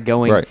 like kind of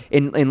going right.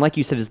 And like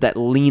you said, is that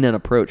lean-in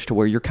approach to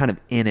where you're kind of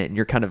in it and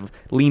you're kind of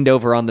leaned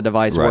over on the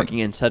device working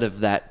instead of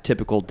that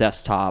typical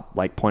desktop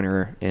like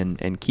pointer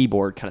and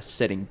keyboard kind of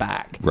sitting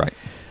back. Right.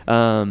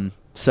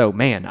 So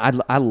man,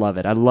 I love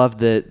it. I love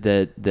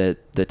the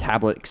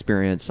tablet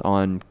experience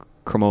on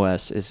Chrome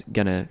OS is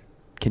gonna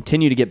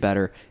continue to get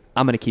better.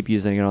 I'm gonna keep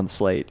using it on the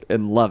Slate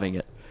and loving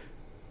it.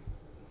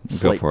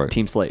 Go for it.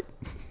 Team Slate.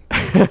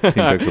 Team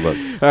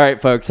Pixelbook. All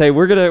right, folks. Hey,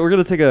 we're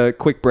gonna take a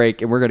quick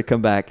break and we're gonna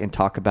come back and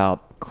talk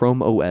about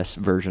Chrome OS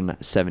version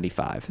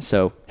 75.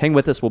 So hang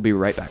with us. We'll be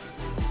right back.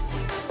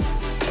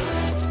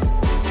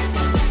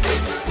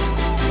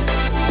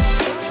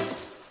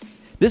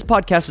 This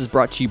podcast is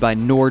brought to you by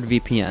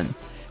NordVPN.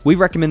 We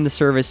recommend the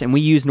service and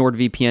we use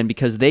NordVPN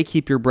because they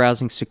keep your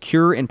browsing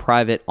secure and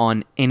private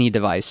on any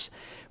device.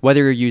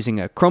 Whether you're using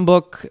a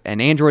Chromebook,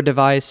 an Android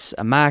device,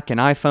 a Mac, an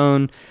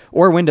iPhone,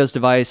 or a Windows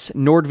device,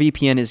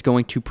 NordVPN is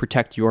going to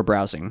protect your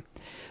browsing.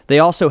 They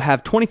also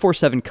have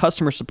 24/7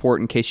 customer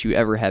support in case you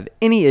ever have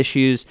any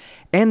issues,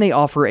 and they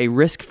offer a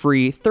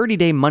risk-free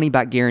 30-day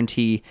money-back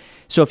guarantee.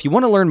 So if you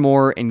want to learn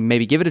more and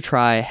maybe give it a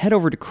try, head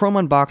over to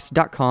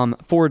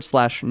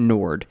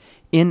chromeunboxed.com/Nord.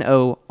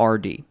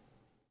 Nord.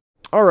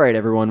 All right,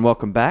 everyone,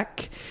 welcome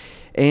back.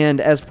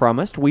 And as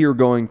promised, we are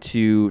going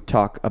to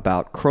talk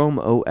about Chrome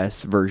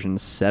OS version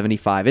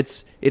 75.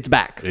 It's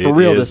back for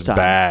real this time.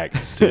 Back,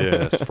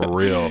 yes, for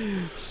real.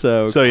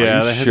 So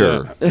yeah, they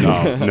sure?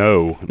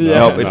 No.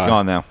 Nope, it's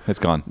gone now. It's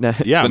gone.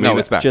 Yeah, no,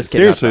 it's back. Just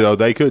kidding. Seriously though,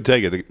 they could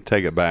take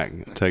it back.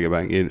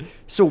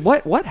 So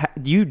what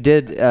you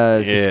did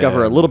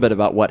discover a little bit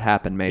about what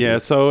happened, maybe? Yeah,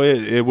 so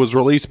it was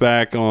released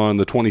back on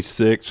the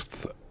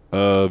 26th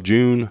of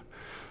June.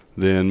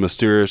 Then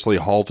mysteriously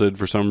halted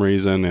for some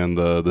reason, and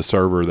the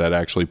server that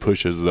actually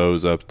pushes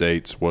those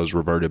updates was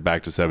reverted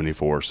back to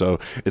 74. So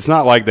it's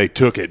not like they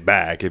took it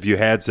back. If you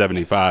had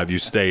 75, you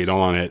stayed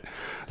on it,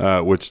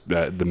 which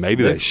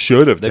maybe they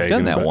should have taken. They've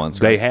done that but once.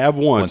 They Right? have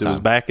once. One It was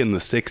time. back in the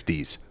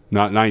 60s.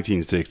 Not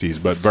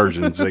 1960s, but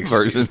version 60s.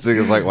 Version 6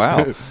 is like, wow.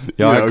 You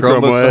Y'all know, had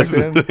Chrome Chromebooks OS.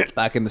 back then?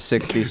 Back in the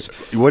 60s.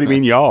 What do you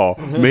mean, y'all?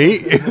 Me?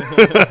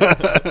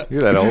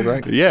 You're that old,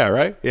 right? Yeah,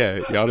 right?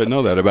 Yeah, y'all didn't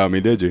know that about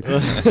me, did you?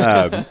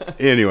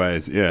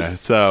 Anyways, yeah.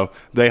 So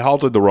they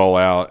halted the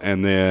rollout,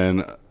 and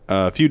then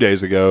a few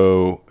days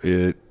ago,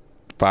 it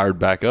fired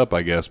back up,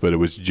 I guess, but it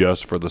was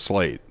just for the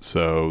Slate.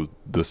 So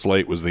the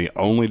Slate was the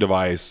only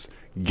device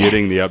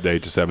getting the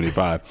update to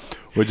 75,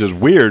 which is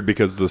weird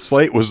because the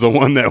Slate was the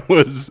one that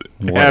was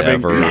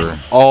having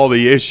all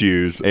the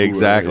issues.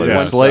 Exactly.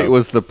 Yeah, Slate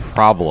was the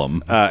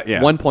problem.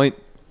 yeah. 1 point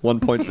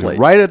Slate.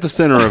 Right at the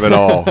center of it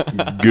all,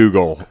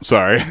 Google.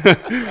 Sorry.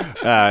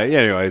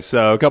 Anyway,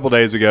 so a couple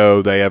days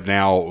ago, they have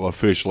now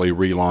officially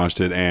relaunched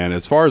it, and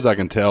as far as I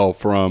can tell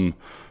from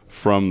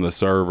the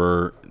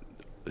server,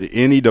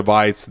 any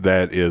device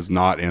that is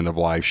not end of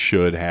life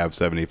should have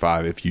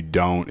 75. If you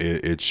don't,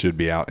 it should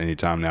be out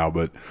anytime now,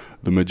 but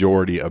the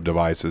majority of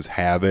devices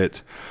have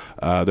it.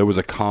 There was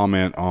a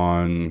comment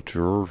on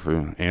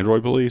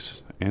Android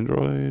Police.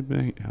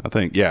 Android, I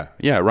think.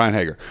 Yeah, Ryan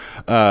Hager.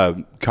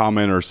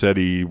 Commenter said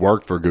he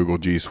worked for Google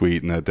G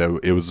Suite and that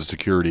it was a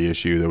security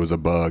issue. There was a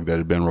bug that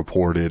had been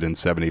reported in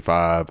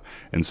 75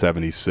 and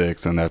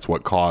 76, and that's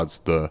what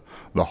caused the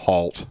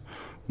halt.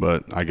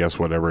 But I guess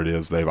whatever it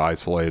is, they've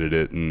isolated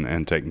it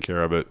and taken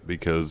care of it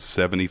because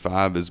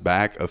 75 is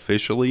back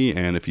officially,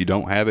 and if you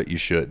don't have it, you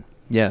should.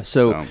 Yeah,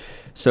 so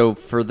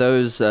for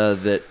those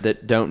that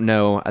don't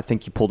know, I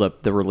think you pulled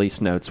up the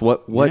release notes.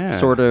 What are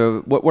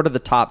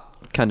the top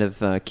kind of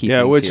key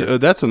things which here?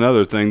 That's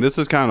another thing. This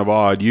is kind of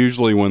odd.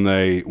 Usually when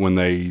they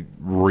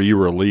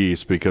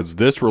re-release, because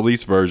this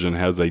release version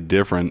has a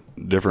different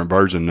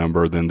version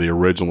number than the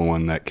original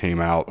one that came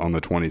out on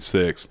the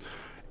 26th.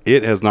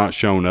 It has not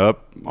shown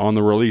up on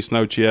the release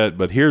notes yet,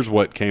 but here's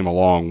what came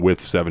along with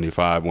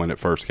 75 when it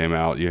first came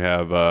out. You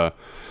have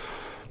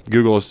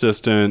Google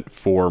Assistant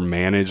for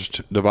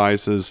managed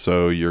devices,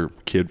 so your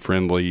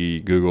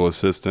kid-friendly Google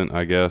Assistant,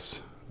 I guess.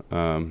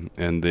 And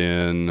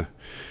then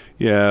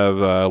you have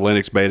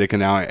Linux Beta can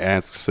now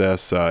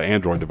access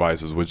Android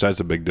devices, which that's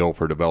a big deal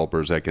for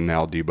developers that can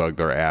now debug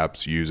their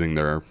apps using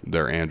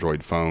their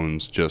Android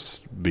phones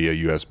just via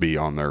USB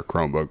on their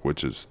Chromebook,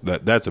 which is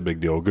that's a big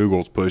deal.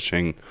 Google's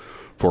pushing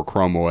for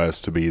Chrome OS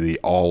to be the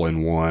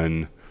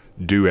all-in-one,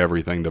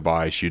 do-everything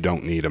device. You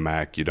don't need a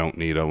Mac. You don't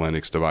need a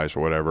Linux device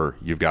or whatever.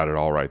 You've got it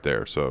all right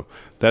there. So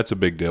that's a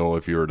big deal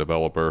if you're a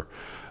developer.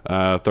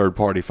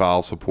 Third-party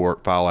file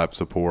app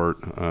support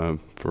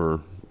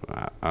for...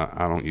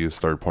 I don't use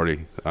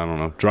third-party. I don't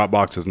know.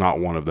 Dropbox is not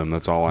one of them.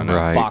 That's all I know.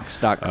 Right.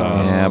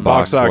 Box.com.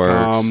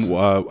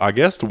 Box.com. I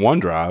guess the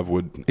OneDrive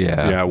would...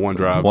 Yeah,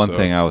 OneDrive. One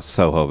thing I was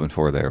so hoping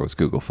for there was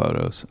Google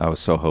Photos. I was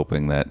so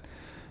hoping that...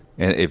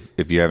 And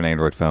if you have an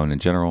Android phone in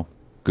general,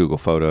 Google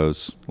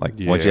Photos,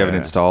 once you have it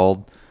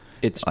installed,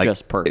 it's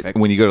just perfect.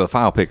 When you go to the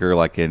file picker,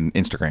 like in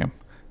Instagram,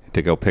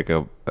 to go pick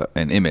an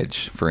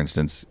image, for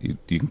instance, you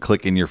can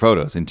click in your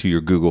photos into your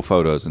Google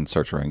Photos and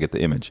search around and get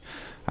the image.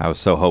 I was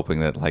so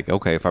hoping that,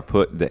 okay, if I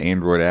put the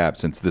Android app,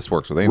 since this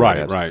works with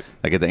Android apps,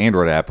 I get the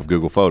Android app of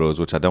Google Photos,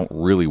 which I don't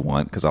really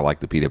want because I like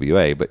the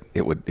PWA, but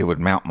it would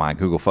mount my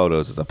Google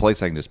Photos as a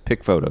place I can just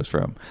pick photos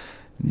from.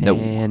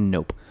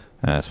 Nope.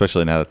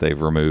 especially now that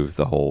they've removed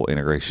the whole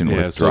integration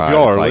with so Drive. if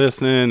y'all are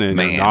listening and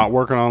man. you're not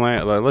working on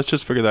that, let's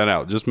just figure that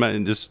out. Just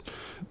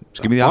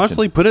give me the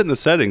honestly, option. put it in the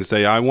settings.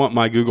 Say, I want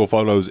my Google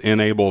Photos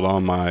enabled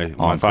on my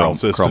file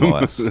system. Chrome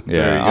OS.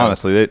 Yeah,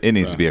 honestly, it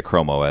needs to be a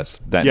Chrome OS.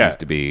 That needs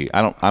to be.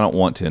 I don't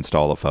want to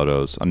install the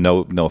Photos.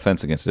 No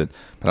offense against it,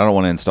 but I don't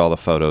want to install the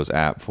Photos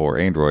app for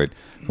Android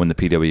when the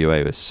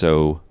PWA is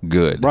so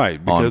good.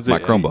 Right, because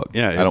on my Chromebook.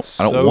 Yeah, I don't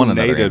so want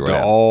another native Android to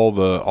app.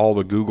 all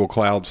the Google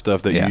Cloud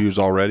stuff that you use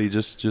already.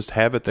 Just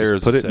have it there.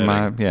 Just put it in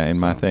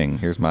my thing.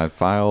 Here's my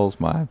files,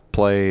 my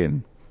Play,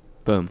 and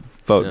boom.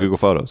 Google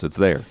Photos. It's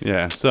there.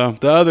 Yeah. So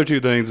the other two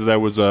things is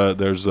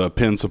there's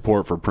PIN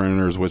support for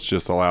printers, which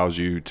just allows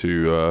you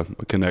to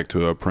connect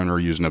to a printer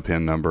using a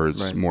PIN number.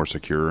 It's more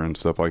secure and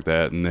stuff like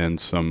that. And then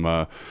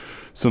some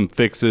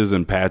fixes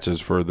and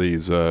patches for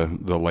these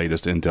the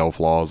latest Intel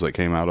flaws that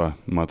came out a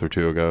month or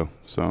two ago.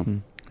 So.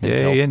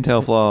 Yay,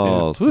 Intel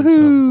flaws. Yeah.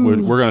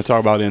 Woohoo. We're going to talk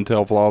about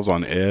Intel flaws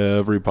on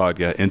every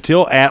podcast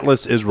until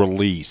Atlas is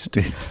released.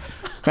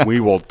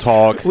 We will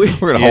talk. We're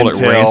going to hold it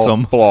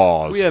ransom.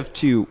 Flaws. We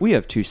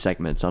have two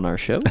segments on our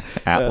show.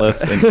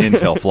 Atlas and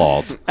Intel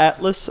flaws.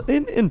 Atlas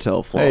and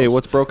Intel flaws. Hey,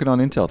 what's broken on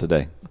Intel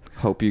today?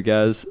 Hope you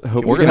guys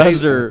are. We're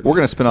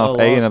going to spin off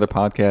another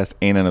podcast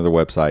and another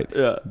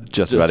website.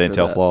 Just about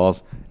Intel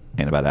flaws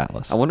and about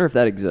Atlas. I wonder if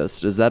that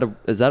exists. Is that a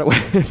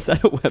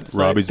website?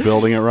 Robbie's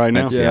building it right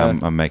now. Yeah,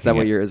 I'm making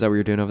it. Is that what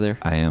you're doing over there?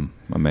 I am.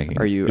 I'm making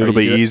it. It'll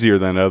be easier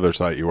than the other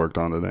site you worked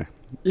on today.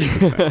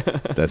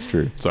 That's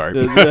true. Sorry.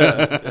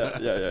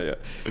 Yeah.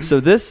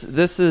 So this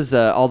is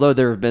although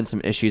there have been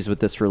some issues with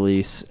this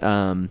release,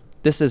 like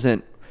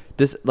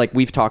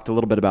we've talked a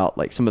little bit about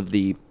like some of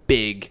the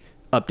big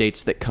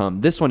updates that come.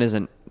 This one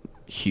isn't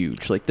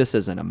huge. Like this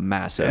isn't a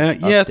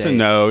massive yes update. and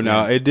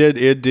no. It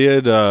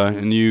did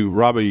and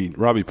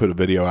Robbie put a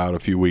video out a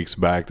few weeks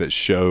back that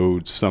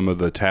showed some of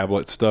the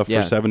tablet stuff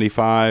for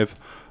 75.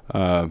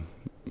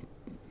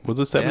 Was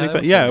it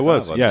 75? Yeah, it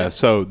was. Yeah,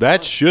 so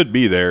that should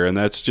be there, and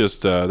that's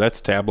just that's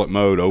tablet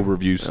mode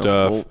overview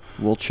stuff.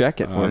 We'll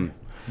check it.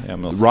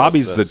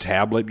 Robbie's the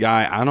tablet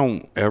guy. I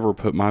don't ever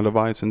put my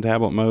device in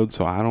tablet mode,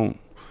 so I don't.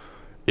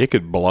 It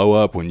could blow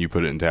up when you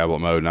put it in tablet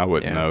mode, and I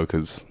wouldn't know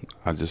because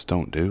I just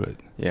don't do it.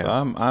 Yeah, so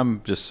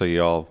I'm just so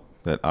y'all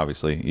that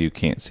obviously you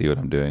can't see what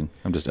I'm doing.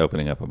 I'm just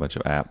opening up a bunch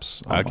of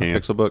apps on my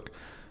Pixelbook.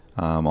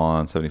 I'm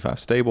on 75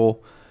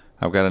 stable.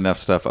 I've got enough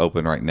stuff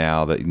open right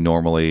now that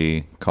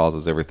normally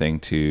causes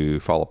everything to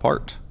fall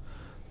apart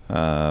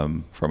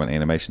from an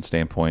animation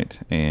standpoint,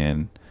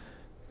 and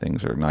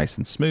things are nice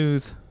and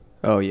smooth.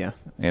 Oh yeah,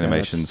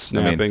 animations,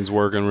 snapping's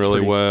working really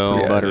well.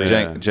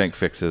 Jank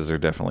fixes are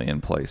definitely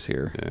in place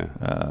here.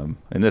 Yeah.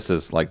 And this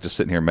is like just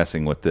sitting here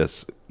messing with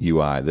this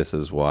UI. This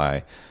is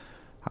why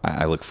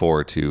I look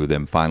forward to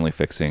them finally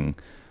fixing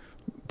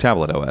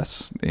tablet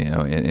OS,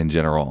 in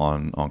general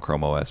on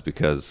Chrome OS,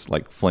 because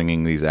like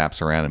flinging these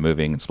apps around and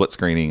moving and split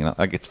screening,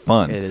 like it's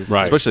fun. It is,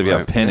 especially if you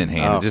have a pen in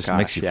hand. It just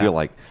makes you feel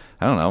like,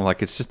 I don't know,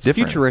 like it's just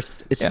different.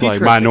 Futurist. It's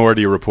like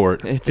Minority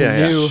Report. It's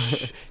a new,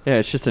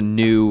 it's just a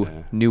new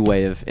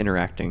way of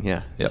interacting.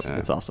 Yeah,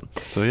 it's awesome.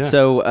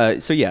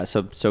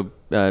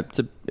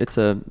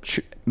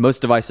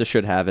 Most devices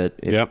should have it.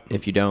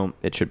 If you don't,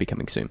 it should be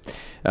coming soon.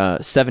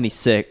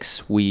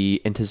 76,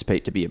 we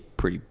anticipate to be a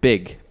pretty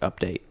big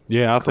update.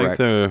 Yeah, I think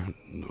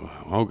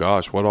oh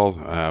gosh, what all?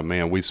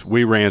 Man,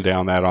 we ran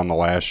down that on the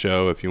last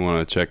show. If you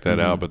want to check that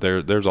out, but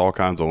there's all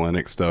kinds of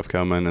Linux stuff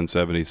coming in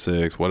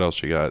 76. What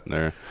else you got in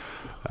there?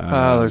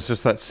 There's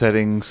just that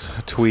settings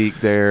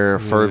tweak there,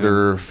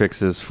 further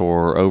fixes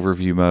for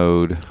overview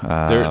mode.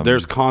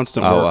 There's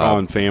constant work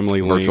on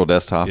Family Link. Virtual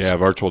desktops.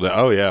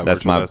 Yeah,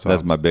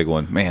 that's my big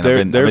one.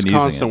 Man, there's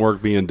constant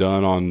work being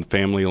done on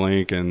Family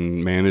Link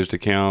and managed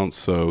accounts,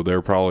 so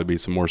there'll probably be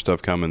some more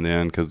stuff coming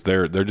then because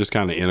they're just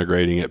kind of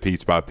integrating it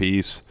piece by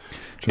piece.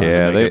 Trying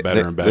to make it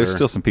better and better. There's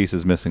still some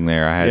pieces missing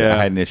there. I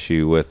had an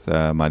issue with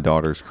my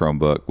daughter's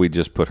Chromebook. We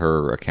just put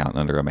her account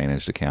under a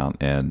managed account,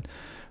 and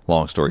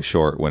long story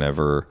short,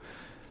 whenever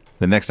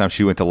the next time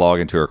she went to log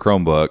into her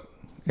Chromebook,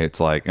 it's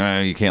like,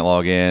 you can't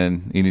log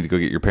in. You need to go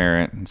get your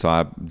parent. And so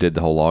I did the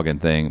whole login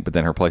thing, but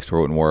then her Play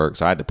Store wouldn't work.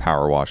 So I had to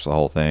power wash the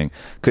whole thing.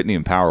 Couldn't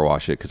even power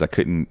wash it because I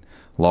couldn't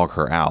log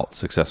her out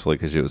successfully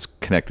because it was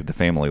connected to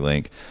Family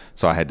Link.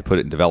 So I had to put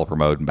it in developer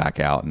mode and back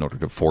out in order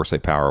to force a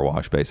power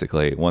wash,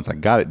 basically. Once I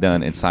got it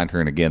done and signed her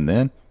in again,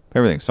 then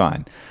everything's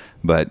fine.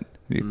 But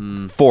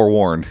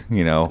forewarned,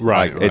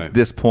 at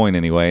this point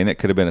anyway, and it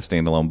could have been a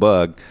standalone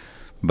bug.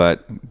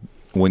 But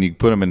when you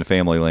put them into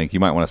Family Link,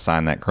 you might want to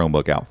sign that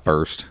Chromebook out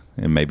first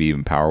and maybe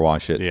even power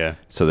wash it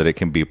so that it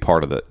can be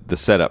part of the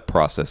setup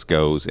process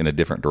goes in a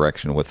different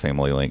direction with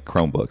Family Link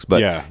Chromebooks.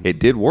 But it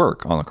did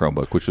work on the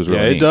Chromebook, which was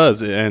really neat. It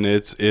does. And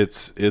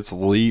it's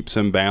leaps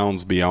and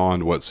bounds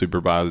beyond what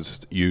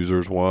supervised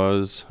users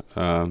was.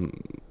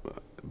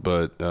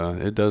 But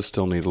it does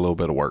still need a little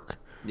bit of work.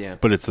 Yeah.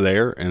 But it's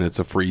there, and it's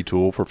a free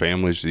tool for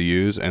families to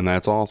use, and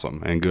that's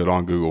awesome. And good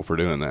on Google for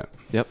doing that.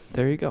 Yep,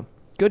 there you go.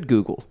 Good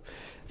Google.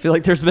 feel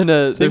like there's been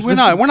a.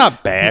 We're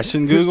not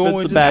bashing Google.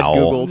 There's been some bad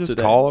Google just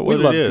today. call it what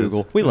it is.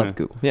 Google. We love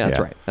Google. Yeah, that's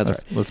right. That's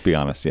right. Let's be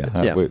honest.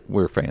 Yeah.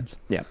 We're fans.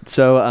 Yeah.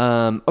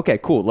 So, okay,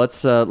 cool.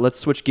 Let's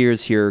switch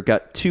gears here.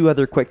 Got two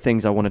other quick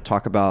things I want to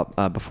talk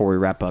about before we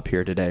wrap up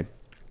here today.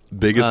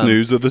 Biggest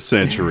news of the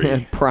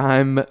century.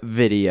 Prime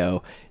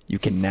Video. You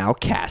can now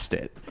cast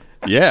it.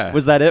 Yeah.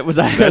 Was that it? Was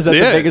that the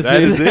biggest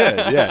news? That is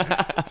it.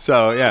 Yeah.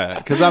 So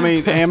because I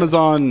mean,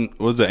 Amazon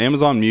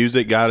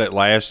Music got it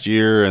last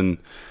year, and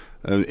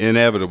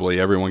inevitably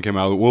everyone came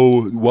out.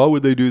 Whoa, why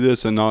would they do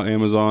this and not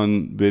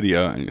Amazon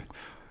Video?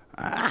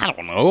 I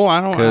don't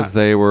know. Because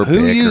they were who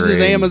bickering. uses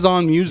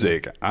Amazon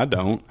Music? I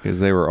don't. Because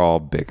they were all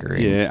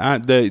bickering. Yeah,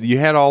 you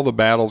had all the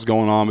battles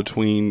going on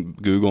between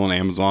Google and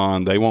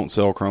Amazon. They won't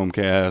sell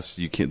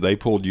Chromecast. They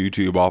pulled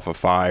YouTube off of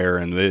Fire,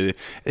 and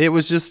they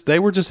were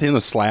just in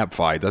a slap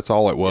fight. That's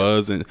all it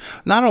was. And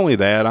not only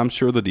that, I'm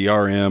sure the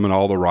DRM and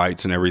all the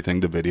rights and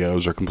everything to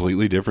videos are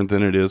completely different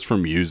than it is for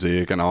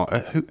music and all.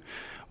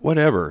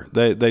 Whatever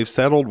they've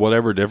settled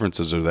whatever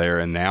differences are there,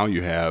 and now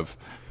you have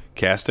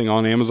casting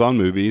on Amazon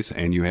Movies,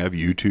 and you have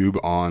YouTube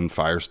on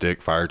Fire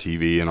Stick, Fire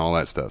TV, and all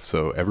that stuff.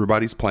 So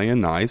everybody's playing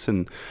nice,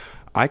 and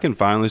I can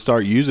finally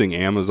start using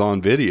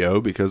Amazon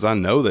Video because I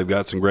know they've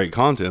got some great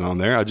content on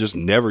there. I just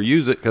never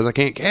use it because I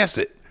can't cast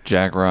it.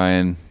 Jack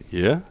Ryan.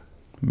 Yeah.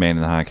 Man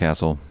in the High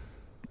Castle.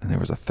 And there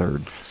was a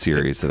third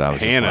series that I was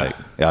Hannah. just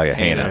like, oh yeah,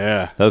 Hannah.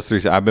 Yeah. Those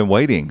three. I've been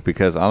waiting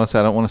because honestly,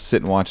 I don't want to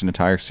sit and watch an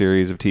entire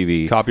series of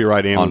TV.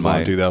 Copyright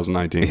Amazon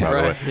 2019, by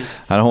the way.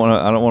 I don't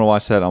want to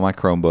watch that on my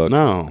Chromebook.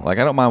 No. Like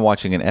I don't mind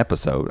watching an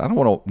episode. I don't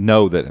want to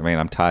know that. I mean,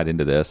 I'm tied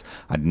into this.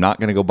 I'm not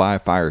going to go buy a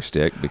Fire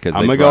Stick because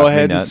I'm gonna go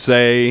ahead and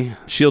say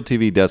Shield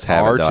TV does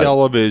have our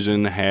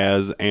television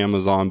has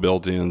Amazon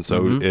built in,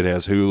 so it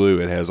has Hulu,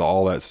 it has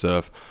all that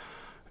stuff.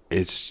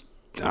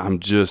 I'm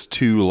just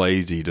too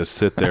lazy to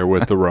sit there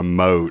with the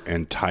remote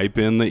and type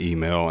in the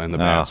email and the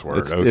password.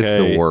 It's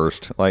the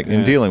worst. Like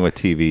in dealing with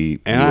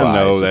TV, and UI, I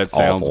know that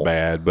sounds awful.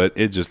 bad, but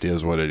it just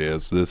is what it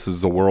is. This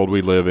is the world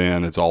we live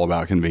in. It's all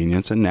about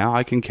convenience, and now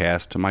I can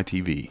cast to my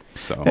TV.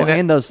 So,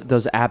 and those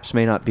apps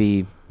may not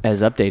be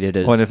as updated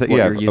as what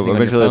you're using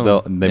eventually on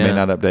your phone. they may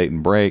not update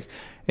and break.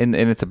 And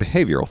it's a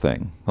behavioral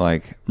thing.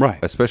 Like, right.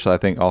 Especially, I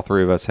think all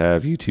three of us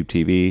have YouTube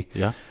TV.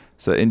 Yeah.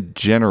 So in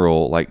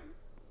general, like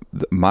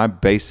my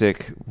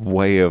basic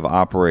way of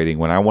operating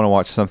when I want to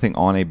watch something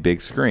on a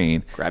big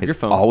screen grab is your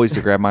phone. Always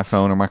to grab my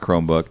phone or my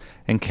Chromebook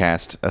and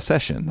cast a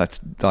session. That's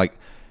like,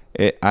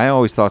 I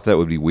always thought that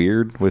would be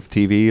weird with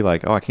TV.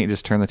 Like, oh, I can't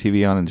just turn the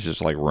TV on and it's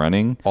just like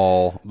running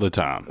all the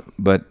time.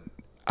 But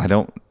I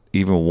don't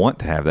even want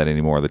to have that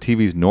anymore. The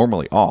TV's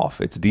normally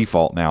off. Its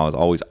default now is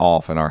always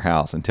off in our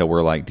house until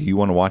we're like, do you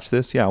want to watch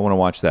this? Yeah, I want to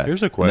watch that.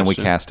 Here's a question. And then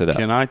we cast it up.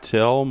 Can I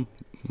tell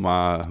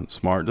my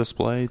smart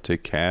display to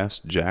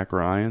cast Jack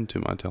Ryan to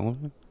my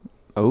television?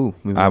 Oh,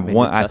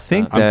 I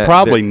think I'm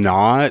probably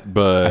not,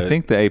 but I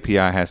think the API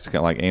has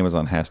to, like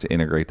Amazon has to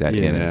integrate that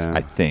in.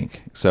 I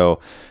think so.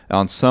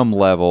 On some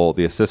level,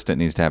 the assistant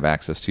needs to have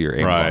access to your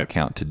Amazon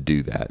account to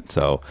do that.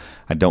 So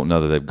I don't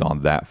know that they've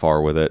gone that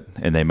far with it,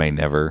 and they may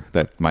never.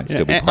 That might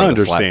still be part of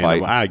the slap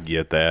fight. I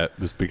get that.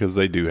 It's because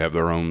they do have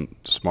their own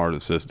smart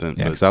assistant.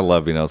 Yeah, because I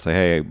love being able to say,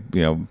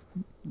 hey,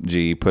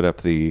 G, put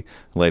up the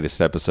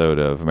latest episode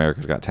of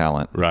America's Got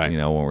Talent. Right.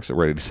 When we're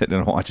ready to sit down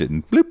and watch it,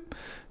 and bloop,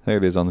 there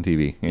it is on the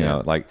TV. You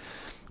know, like,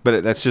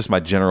 but that's just my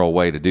general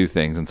way to do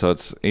things. And so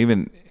it's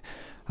even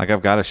like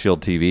I've got a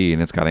Shield TV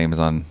and it's got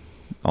Amazon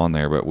on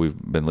there, but we've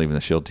been leaving the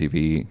Shield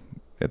TV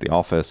at the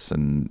office,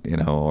 and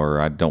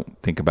or I don't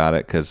think about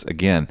it because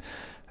again,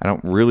 I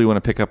don't really want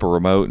to pick up a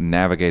remote and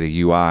navigate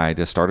a UI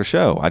to start a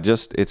show.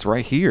 It's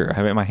right here. I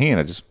have it in my hand.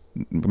 I just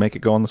make it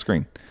go on the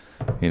screen.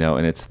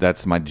 And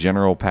that's my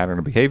general pattern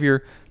of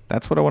behavior.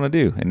 That's what I want to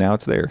do, and now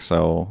it's there.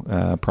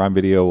 So Prime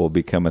Video will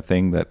become a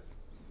thing that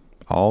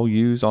I'll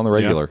use on the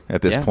regular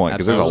at this point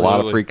because there's a lot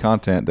of free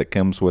content that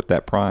comes with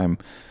that Prime.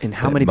 And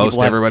how many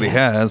people everybody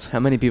has? How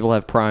many people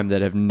have Prime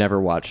that have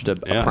never watched a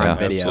Prime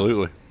Video?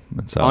 Absolutely.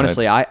 So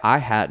honestly, I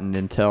hadn't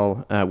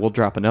until we'll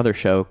drop another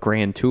show,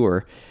 Grand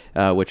Tour,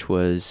 which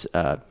was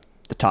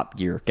the Top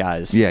Gear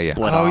guys split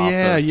off.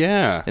 Oh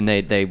yeah. And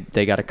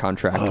they got a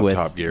contract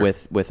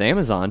with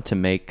Amazon to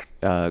make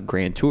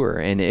Grand Tour,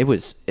 and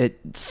it's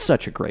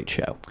such a great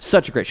show,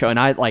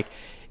 and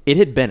it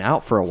had been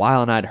out for a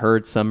while, and I'd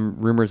heard some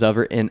rumors of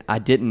it, and I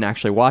didn't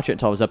actually watch it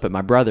until I was up at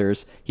my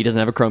brother's. He doesn't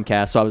have a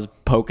Chromecast, so I was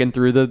poking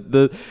through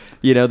the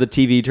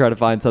TV trying to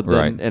find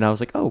something, and I was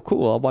like, oh,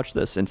 cool, I'll watch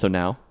this. And so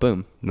now,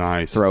 boom.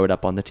 Nice. Throw it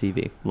up on the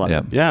TV. Love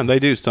it. Yeah, and they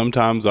do.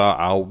 Sometimes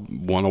I'll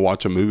want to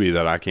watch a movie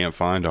that I can't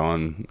find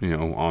on,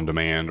 on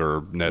demand or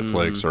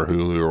Netflix or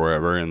Hulu or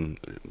wherever, and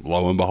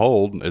lo and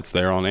behold, it's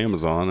there on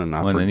Amazon, and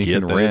I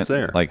forget that it's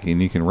there.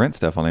 And you can rent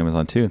stuff on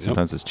Amazon too, and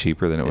sometimes it's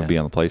cheaper than it would be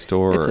on the Play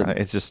Store.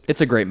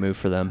 It's a great move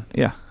for them.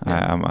 Yeah.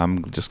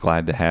 I'm just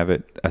glad to have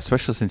it,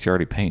 especially since you're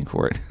already paying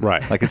for it.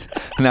 Right. Like it's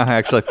now I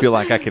actually feel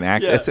like I can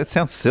access. It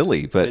sounds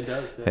silly, but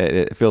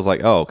it feels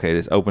like, oh, okay,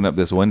 just open up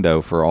this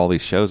window for all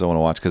these shows I want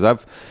to watch,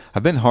 because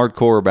I've been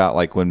hardcore about,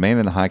 like, when Man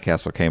in the High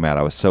Castle came out,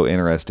 I was so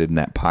interested in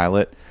that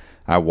pilot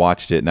I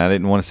watched it, and I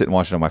didn't want to sit and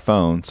watch it on my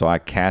phone, so I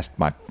cast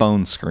my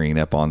phone screen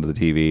up onto the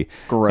TV.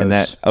 Gross. And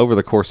that, over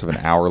the course of an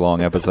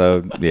hour-long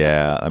episode,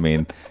 yeah, I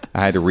mean,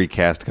 I had to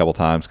recast a couple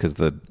times because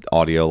the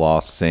audio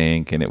lost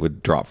sync, and it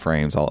would drop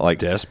frames. All like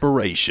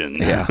desperation.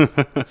 Yeah.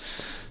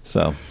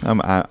 So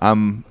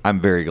I'm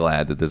very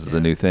glad that this is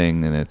a new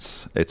thing and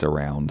it's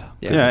around.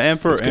 Yeah, and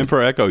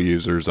for Echo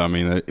users, I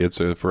mean,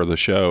 for the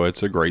show,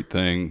 it's a great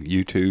thing.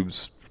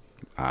 YouTube's,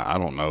 I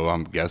don't know,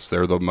 I guess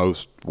they're the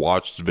most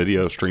watched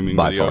video streaming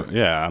by video. far.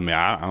 Yeah, I mean,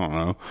 I don't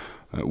know.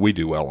 We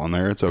do well on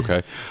there. It's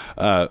okay.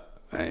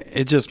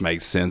 It just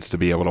makes sense to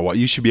be able to watch.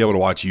 You should be able to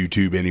watch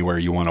YouTube anywhere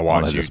you want to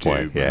watch YouTube.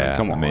 Display. Yeah,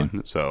 come on. I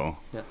mean, so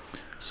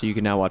you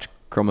can now watch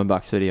Chrome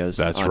Unbox videos.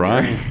 That's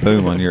right.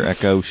 Boom, on your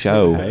Echo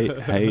show.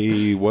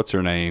 Hey, what's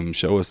her name?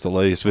 Show us the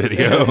latest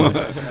video.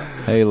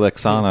 Hey,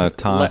 Lexana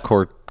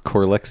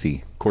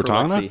Corlexi.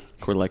 Cortana?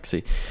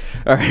 Corlexi.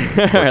 All right.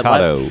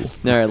 Cortado.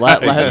 All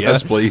right.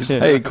 Yes, please.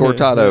 Hey,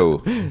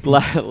 Cortado.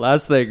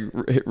 Last thing,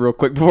 real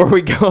quick, before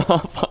we go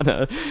off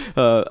on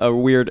a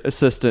weird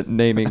assistant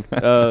naming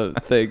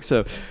thing.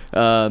 So,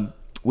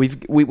 we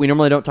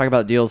normally don't talk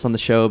about deals on the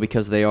show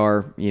because they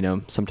are,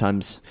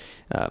 sometimes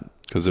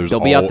because they'll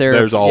be out there.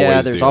 There's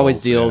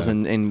always deals, yeah.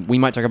 and we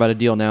might talk about a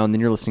deal now, and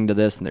then you're listening to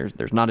this, and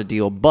there's not a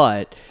deal,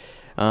 but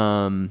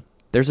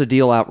there's a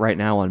deal out right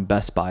now on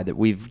Best Buy that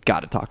we've got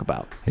to talk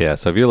about. Yeah,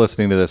 so if you're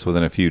listening to this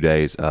within a few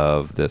days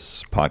of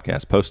this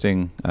podcast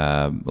posting,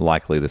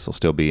 likely this will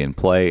still be in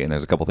play, and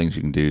there's a couple things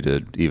you can do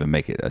to even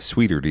make it a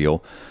sweeter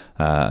deal,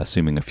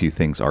 assuming a few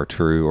things are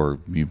true or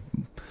you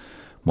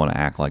want to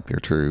act like they're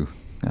true.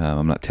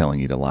 I'm not telling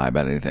you to lie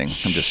about anything.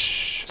 I'm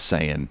just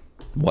saying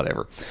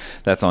whatever.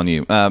 That's on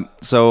you.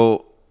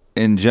 So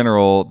in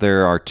general,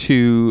 there are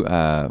two,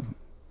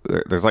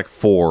 there's like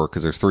four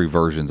because there's three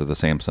versions of the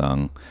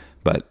Samsung,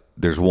 but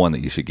there's one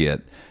that you should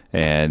get,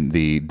 and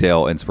the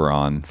Dell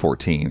Inspiron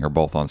 14 are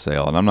both on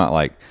sale. And I'm not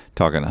like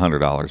talking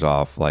 $100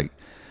 off. Like,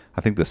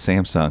 I think the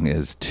Samsung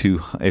is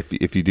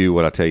if you do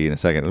what I'll tell you in a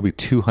second, it'll be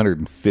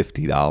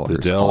 $250. The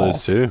Dell off.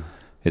 is too.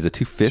 Is it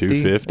 250?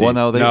 250. Well,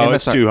 no,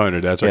 it's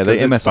 200. That's right. Yeah, they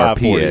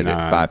MSRP it $549.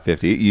 at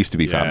 550. It used to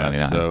be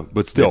 $599. So,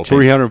 but still,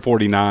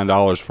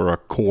 $349 for a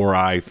Core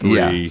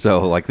i3. Yeah.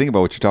 So, like, think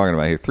about what you're talking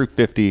about here.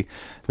 $350.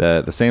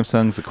 The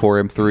Samsung's a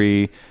Core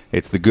M3.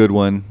 It's the good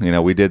one.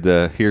 We did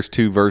here's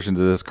two versions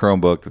of this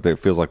Chromebook that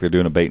feels like they're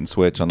doing a bait and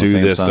switch on the Samsung.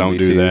 Do this, don't V2.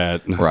 do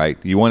that. Right.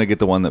 You want to get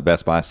the one that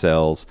Best Buy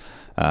sells.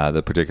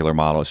 The particular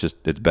model,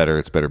 it's better.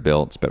 It's better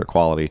built. It's better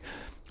quality.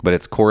 But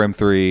it's Core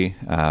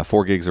M3,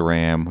 4 gigs of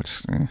RAM,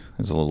 which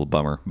is a little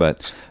bummer,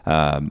 but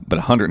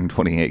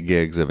 128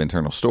 gigs of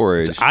internal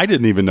storage. I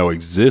didn't even know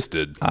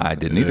existed. I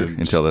didn't either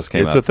until this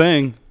came out. It's a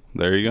thing.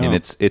 There you go. And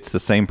it's the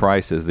same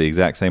price as the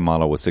exact same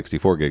model with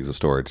 64 gigs of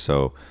storage.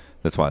 So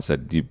that's why I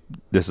said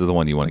this is the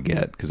one you want to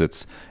get, because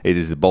it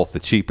is both the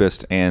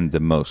cheapest and the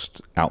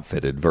most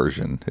outfitted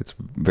version. It's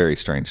a very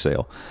strange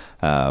sale.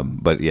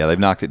 But yeah, they've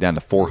knocked it down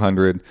to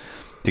 $400.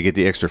 To get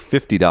the extra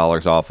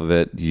 $50 off of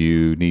it,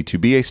 you need to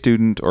be a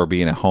student or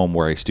be in a home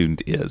where a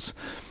student is.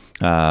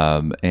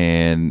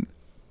 And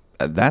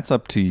that's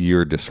up to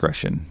your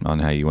discretion on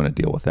how you want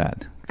to deal with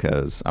that,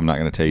 because I'm not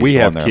going to tell you. We to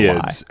go have in there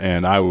and kids, lie.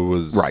 and I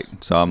was... Right.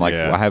 So I'm like,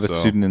 I have a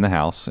student in the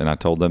house, and I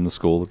told them the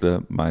school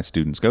that my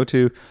students go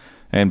to,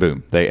 and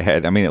boom. They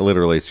had,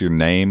 it's your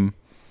name,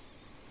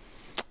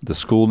 the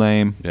school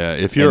name. Yeah,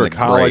 if you're a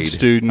college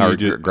student,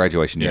 or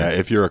graduation year. Yeah,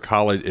 if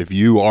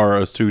you are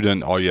a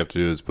student, all you have to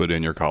do is put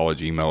in your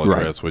college email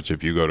address. Right. Which,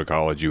 if you go to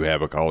college, you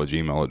have a college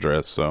email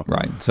address. So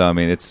right. So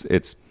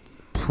it's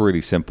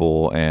pretty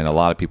simple, and a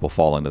lot of people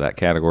fall into that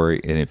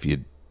category. And if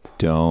you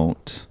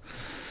don't,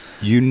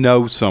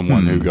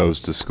 someone who goes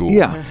to school.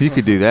 Yeah, you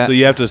could do that. So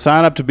you have to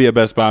sign up to be a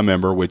Best Buy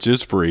member, which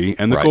is free.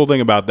 And the cool thing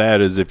about that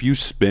is if you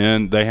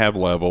spend, they have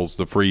levels.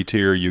 The free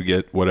tier, you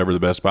get whatever the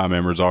Best Buy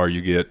members are.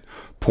 You get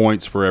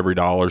points for every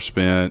dollar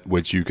spent,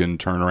 which you can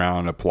turn around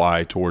and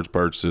apply towards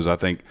purchases. I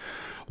think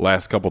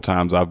last couple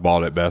times I've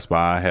bought at Best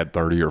Buy, I had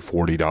 $30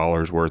 or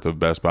 $40 worth of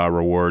Best Buy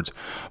rewards.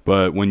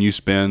 But when you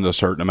spend a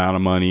certain amount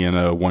of money in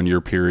a 1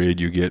 year period,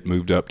 you get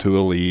moved up to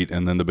Elite,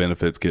 and then the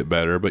benefits get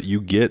better. But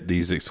you get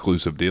these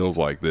exclusive deals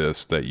like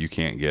this that you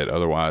can't get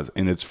otherwise,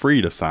 and it's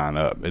free to sign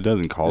up. It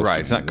doesn't cost you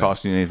anything. It's not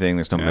costing you anything.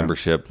 There's no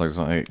membership. There's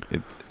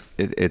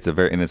it's a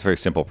very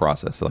simple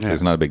process.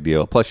 There's not a big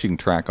deal. Plus, you can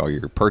track all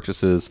your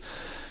purchases.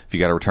 If you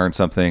got to return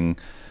something,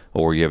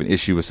 or you have an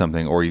issue with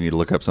something, or you need to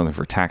look up something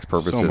for tax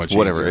purposes,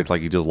 whatever. Easier. It's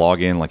like you just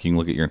log in, like you can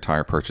look at your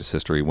entire purchase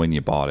history, when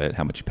you bought it,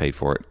 how much you paid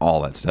for it,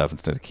 all that stuff,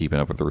 instead of keeping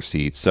up with the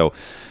receipts. So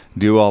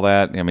do all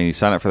that. You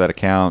sign up for that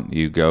account,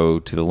 you go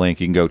to the link,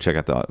 you can go check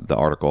out the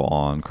article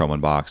on Chrome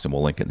Unboxed, and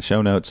we'll link it in the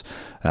show notes.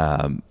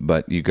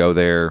 But you go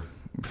there,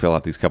 fill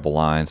out these couple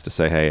lines to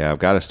say, hey, I've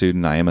got a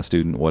student, I am a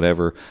student,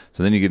 whatever.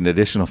 So then you get an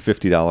additional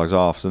 $50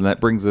 off. So then that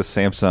brings this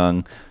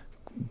Samsung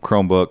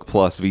Chromebook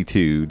plus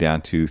V2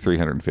 down to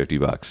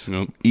 $350.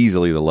 Nope.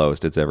 Easily the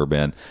lowest it's ever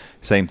been.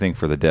 Same thing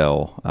for the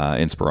Dell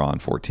Inspiron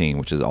 14,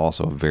 which is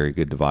also a very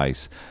good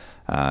device.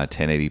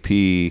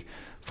 1080p,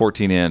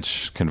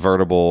 14-inch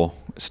convertible,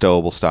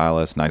 stowable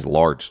stylus, nice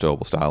large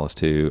stowable stylus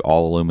too.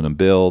 All aluminum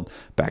build,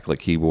 backlit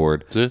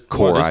keyboard.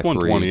 Core i3,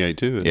 128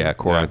 too. Yeah,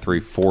 Core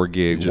i3, 4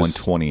 gig,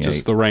 128.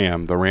 Just the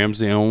RAM. The RAM's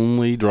the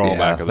only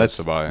drawback of this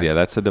device. Yeah,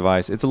 that's the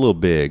device. It's a little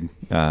big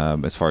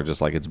as far as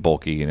just like it's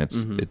bulky and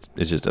it's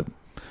just a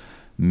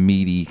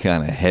meaty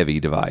kind of heavy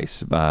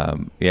device.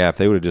 If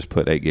they would have just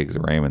put 8 gigs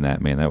of RAM in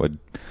that, man, that would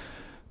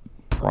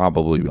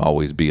probably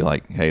always be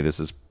like, hey, this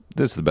is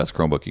the best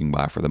Chromebook you can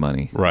buy for the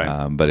money.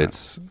 Right. But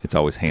it's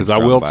always hands.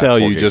 Because I will tell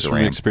you, just from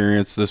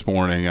experience this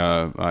morning,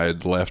 I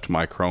had left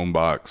my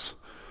Chromebox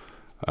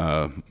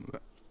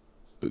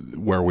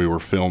where we were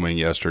filming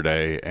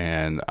yesterday,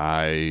 and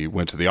I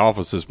went to the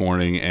office this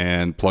morning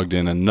and plugged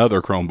in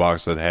another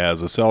Chromebox that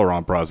has a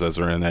Celeron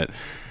processor in it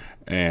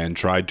and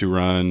tried to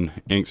run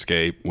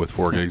Inkscape with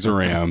 4 gigs of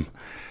RAM.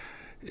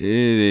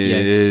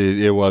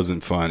 It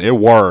wasn't fun. It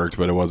worked,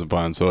 but it wasn't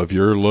fun. So if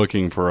you're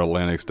looking for a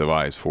Linux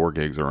device, 4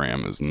 gigs of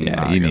RAM is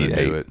not going to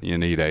do it. You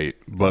need 8.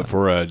 But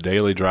for a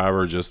daily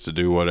driver just to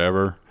do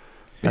whatever,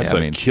 that's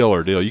a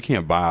killer deal. You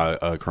can't buy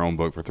a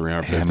Chromebook for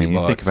 $350.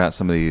 You think about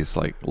some of these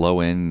like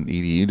low-end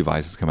EDU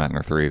devices come out in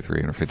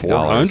 $350.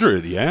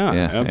 $400, yeah,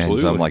 absolutely. And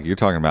so I'm like, you're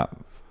talking about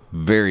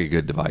very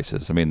good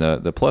devices. I mean,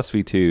 the Plus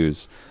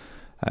V2s,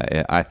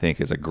 I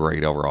think is a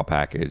great overall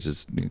package.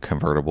 It's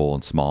convertible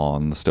and small,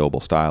 and the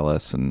stowable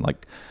stylus, and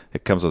like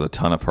it comes with a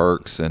ton of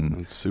perks, and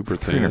it's super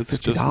thin. It's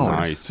just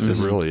nice. It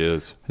really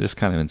is. Just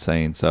kind of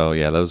insane. So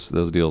yeah, those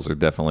deals are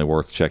definitely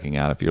worth checking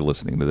out if you're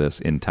listening to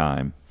this in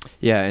time.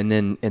 Yeah, and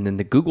then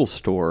the Google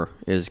store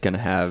is going to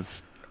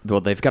have. Well,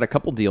 they've got a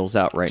couple deals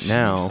out right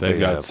now. They've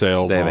got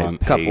sales on a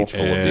couple full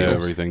of deals.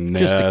 Everything.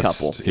 Just Nest, a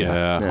couple.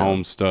 Yeah,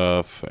 home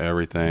stuff,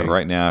 everything. But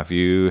right now, if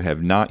you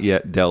have not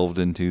yet delved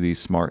into the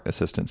smart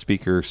assistant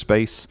speaker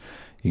space,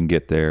 you can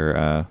get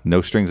there,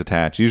 no strings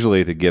attached.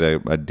 Usually to get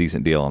a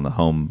decent deal on the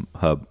Home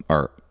Hub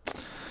or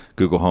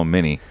Google Home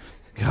Mini.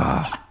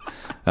 God.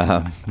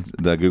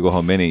 The Google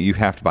Home Mini, you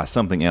have to buy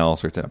something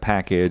else, or it's in a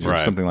package or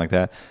something like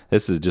that.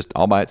 This is just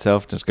all by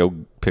itself. Just go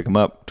pick them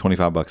up,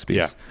 $25 a piece.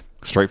 Yeah.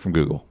 Straight from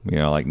Google,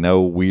 like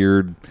no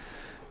weird,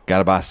 got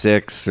to buy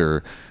 6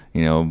 or,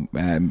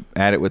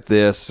 add it with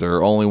this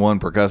or only one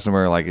per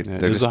customer. Like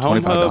they're just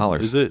 $25.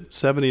 Is it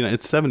 79?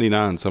 It's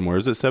 79 somewhere.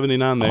 Is it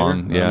 79 there?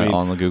 On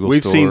the Google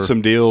we've store. Seen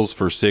some deals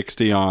for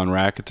 60 on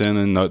Rakuten,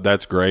 and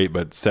that's great,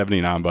 but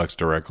 $79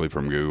 directly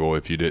from Google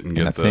if you didn't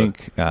get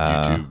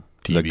YouTube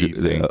TV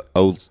thing.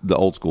 The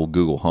old school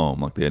Google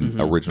Home, like the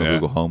original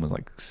Google Home is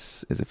like,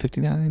 is it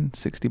 $59,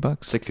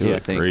 $60? 60, I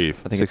think.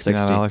 Grief. I think it's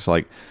 $60.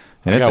 Like.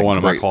 And I got one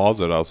in my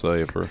closet, I'll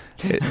say.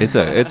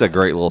 It's a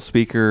great little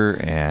speaker,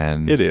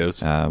 and it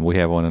is. We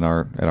have one at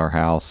our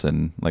house,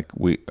 and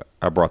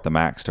I brought the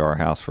Max to our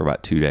house for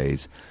about 2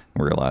 days,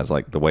 and realized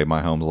like the way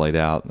my home's laid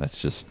out,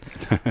 that's just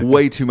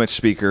way too much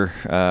speaker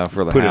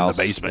for the house. Put it in the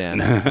basement.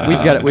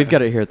 Yeah. We've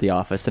got it here at the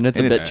office, and it's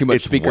a bit too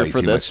much speaker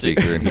for this. Much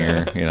speaker in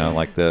here,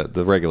 like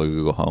the regular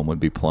Google Home would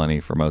be plenty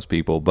for most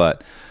people,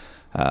 but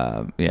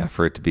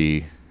for it to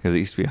be. Because it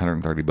used to be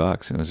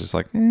 $130, and it was just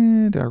like,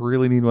 do I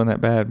really need one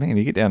that bad? Man,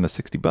 you get down to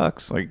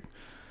 $60, like,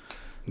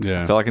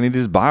 I feel like I need to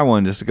just buy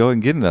one just to go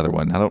and get another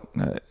one. I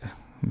don't,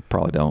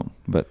 probably don't,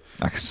 but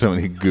I got so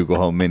many Google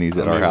Home Minis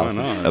at our house,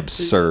 it's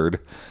absurd.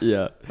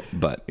 Yeah,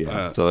 but great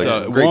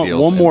deals.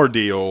 One more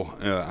deal.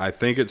 I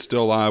think it's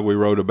still live. We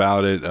wrote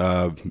about it.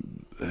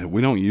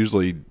 We don't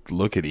usually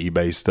look at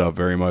eBay stuff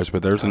very much,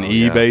 but there's an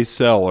eBay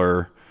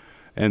seller,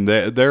 and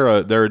they're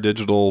a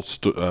digital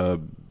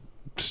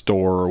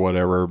store or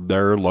whatever.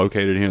 They're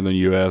located here in the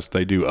U.S.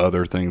 They do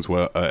other things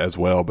as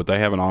well, but they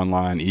have an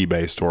online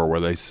eBay store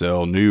where they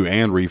sell new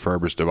and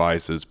refurbished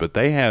devices. But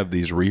they have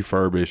these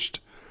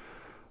refurbished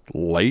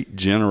late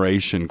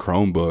generation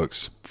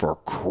Chromebooks for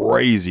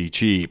crazy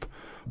cheap.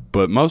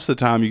 But most of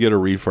the time you get a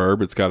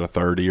refurb, it's got a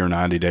 30 or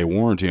 90 day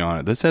warranty on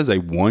it. This has a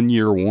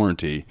 1-year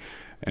warranty,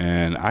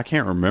 and I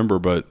can't remember,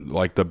 but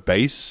like the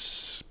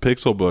base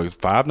Pixelbook is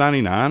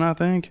 $599, I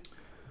think.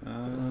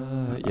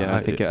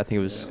 I think it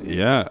was.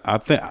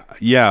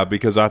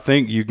 Because I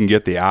think you can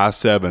get the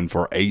i7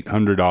 for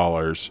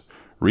 $800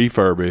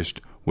 refurbished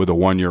with a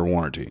 1-year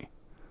warranty.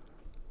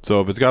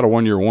 So if it's got a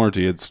 1-year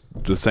warranty, it's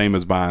the same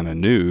as buying a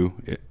new,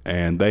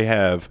 and they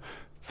have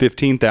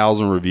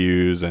 15,000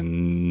 reviews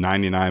and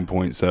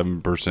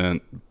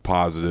 99.7%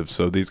 positive.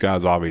 So these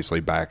guys obviously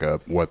back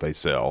up what they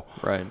sell.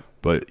 Right.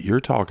 But you're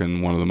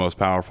talking one of the most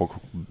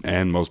powerful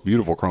and most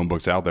beautiful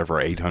Chromebooks out there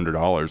for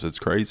 $800. It's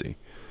crazy.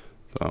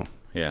 So.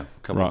 Yeah,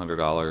 a couple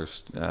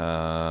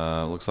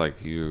 $100. Looks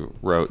like you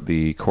wrote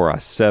the Core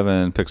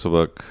i7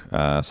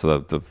 Pixelbook, so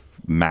the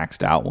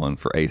maxed out one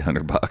for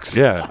 $800.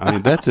 Yeah, I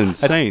mean that's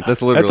insane.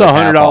 That's literally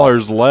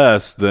 $100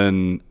 less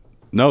than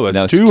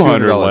that's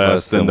 $200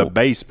 less than the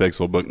base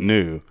Pixelbook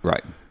new.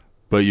 Right.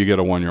 But you get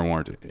a 1-year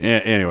warranty.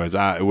 Anyways,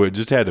 I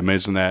just had to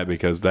mention that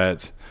because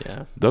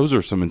those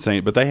are some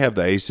insane. But they have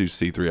the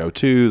Asus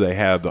C302. They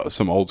have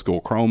some old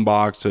school Chrome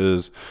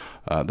boxes.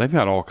 They've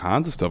got all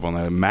kinds of stuff on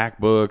that,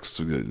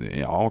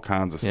 MacBooks, all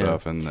kinds of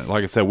stuff. And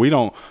like I said, we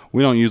don't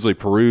usually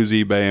peruse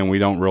eBay, and we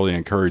don't really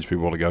encourage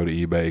people to go to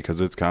eBay because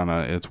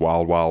it's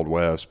wild, wild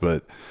west.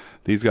 But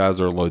these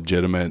guys are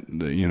legitimate,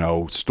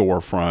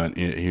 storefront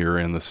here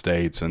in the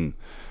States, and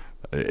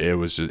it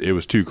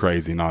was too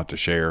crazy not to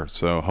share.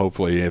 So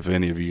hopefully, if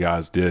any of you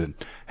guys did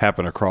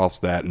happen across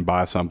that and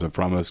buy something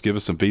from us, give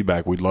us some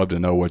feedback. We'd love to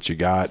know what you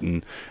got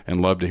and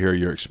love to hear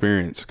your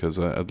experience, because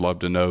I'd love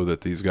to know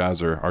that these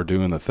guys are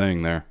doing the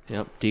thing there.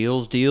 Yep,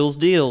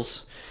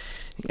 deals.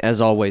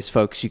 As always,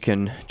 folks, you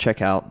can check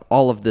out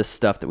all of this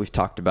stuff that we've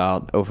talked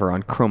about over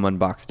on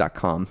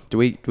chromeunbox.com. Do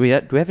we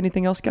have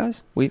anything else,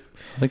 guys? I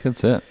think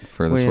that's it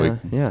for this week.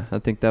 Yeah, I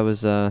think that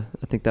was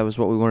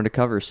what we wanted to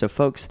cover. So,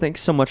 folks,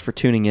 thanks so much for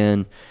tuning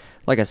in.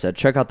 Like I said,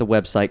 check out the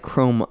website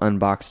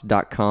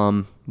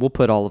chromeunbox.com. We'll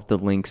put all of the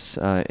links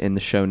in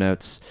the show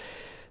notes.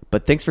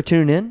 But thanks for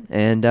tuning in,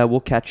 and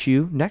we'll catch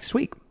you next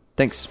week.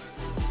 Thanks.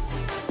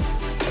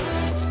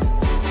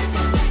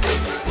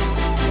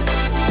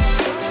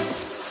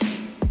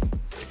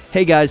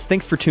 Hey guys,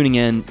 thanks for tuning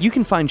in. You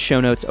can find show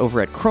notes over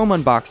at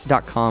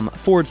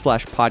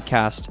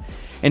chromeunbox.com/podcast.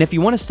 And if you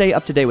want to stay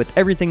up to date with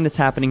everything that's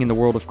happening in the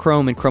world of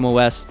Chrome and Chrome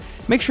OS,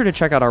 make sure to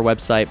check out our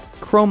website,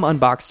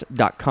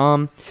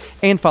 chromeunboxed.com,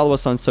 and follow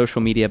us on social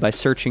media by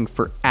searching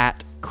for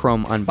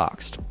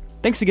 @ChromeUnboxed.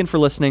 Thanks again for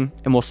listening,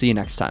 and we'll see you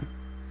next time.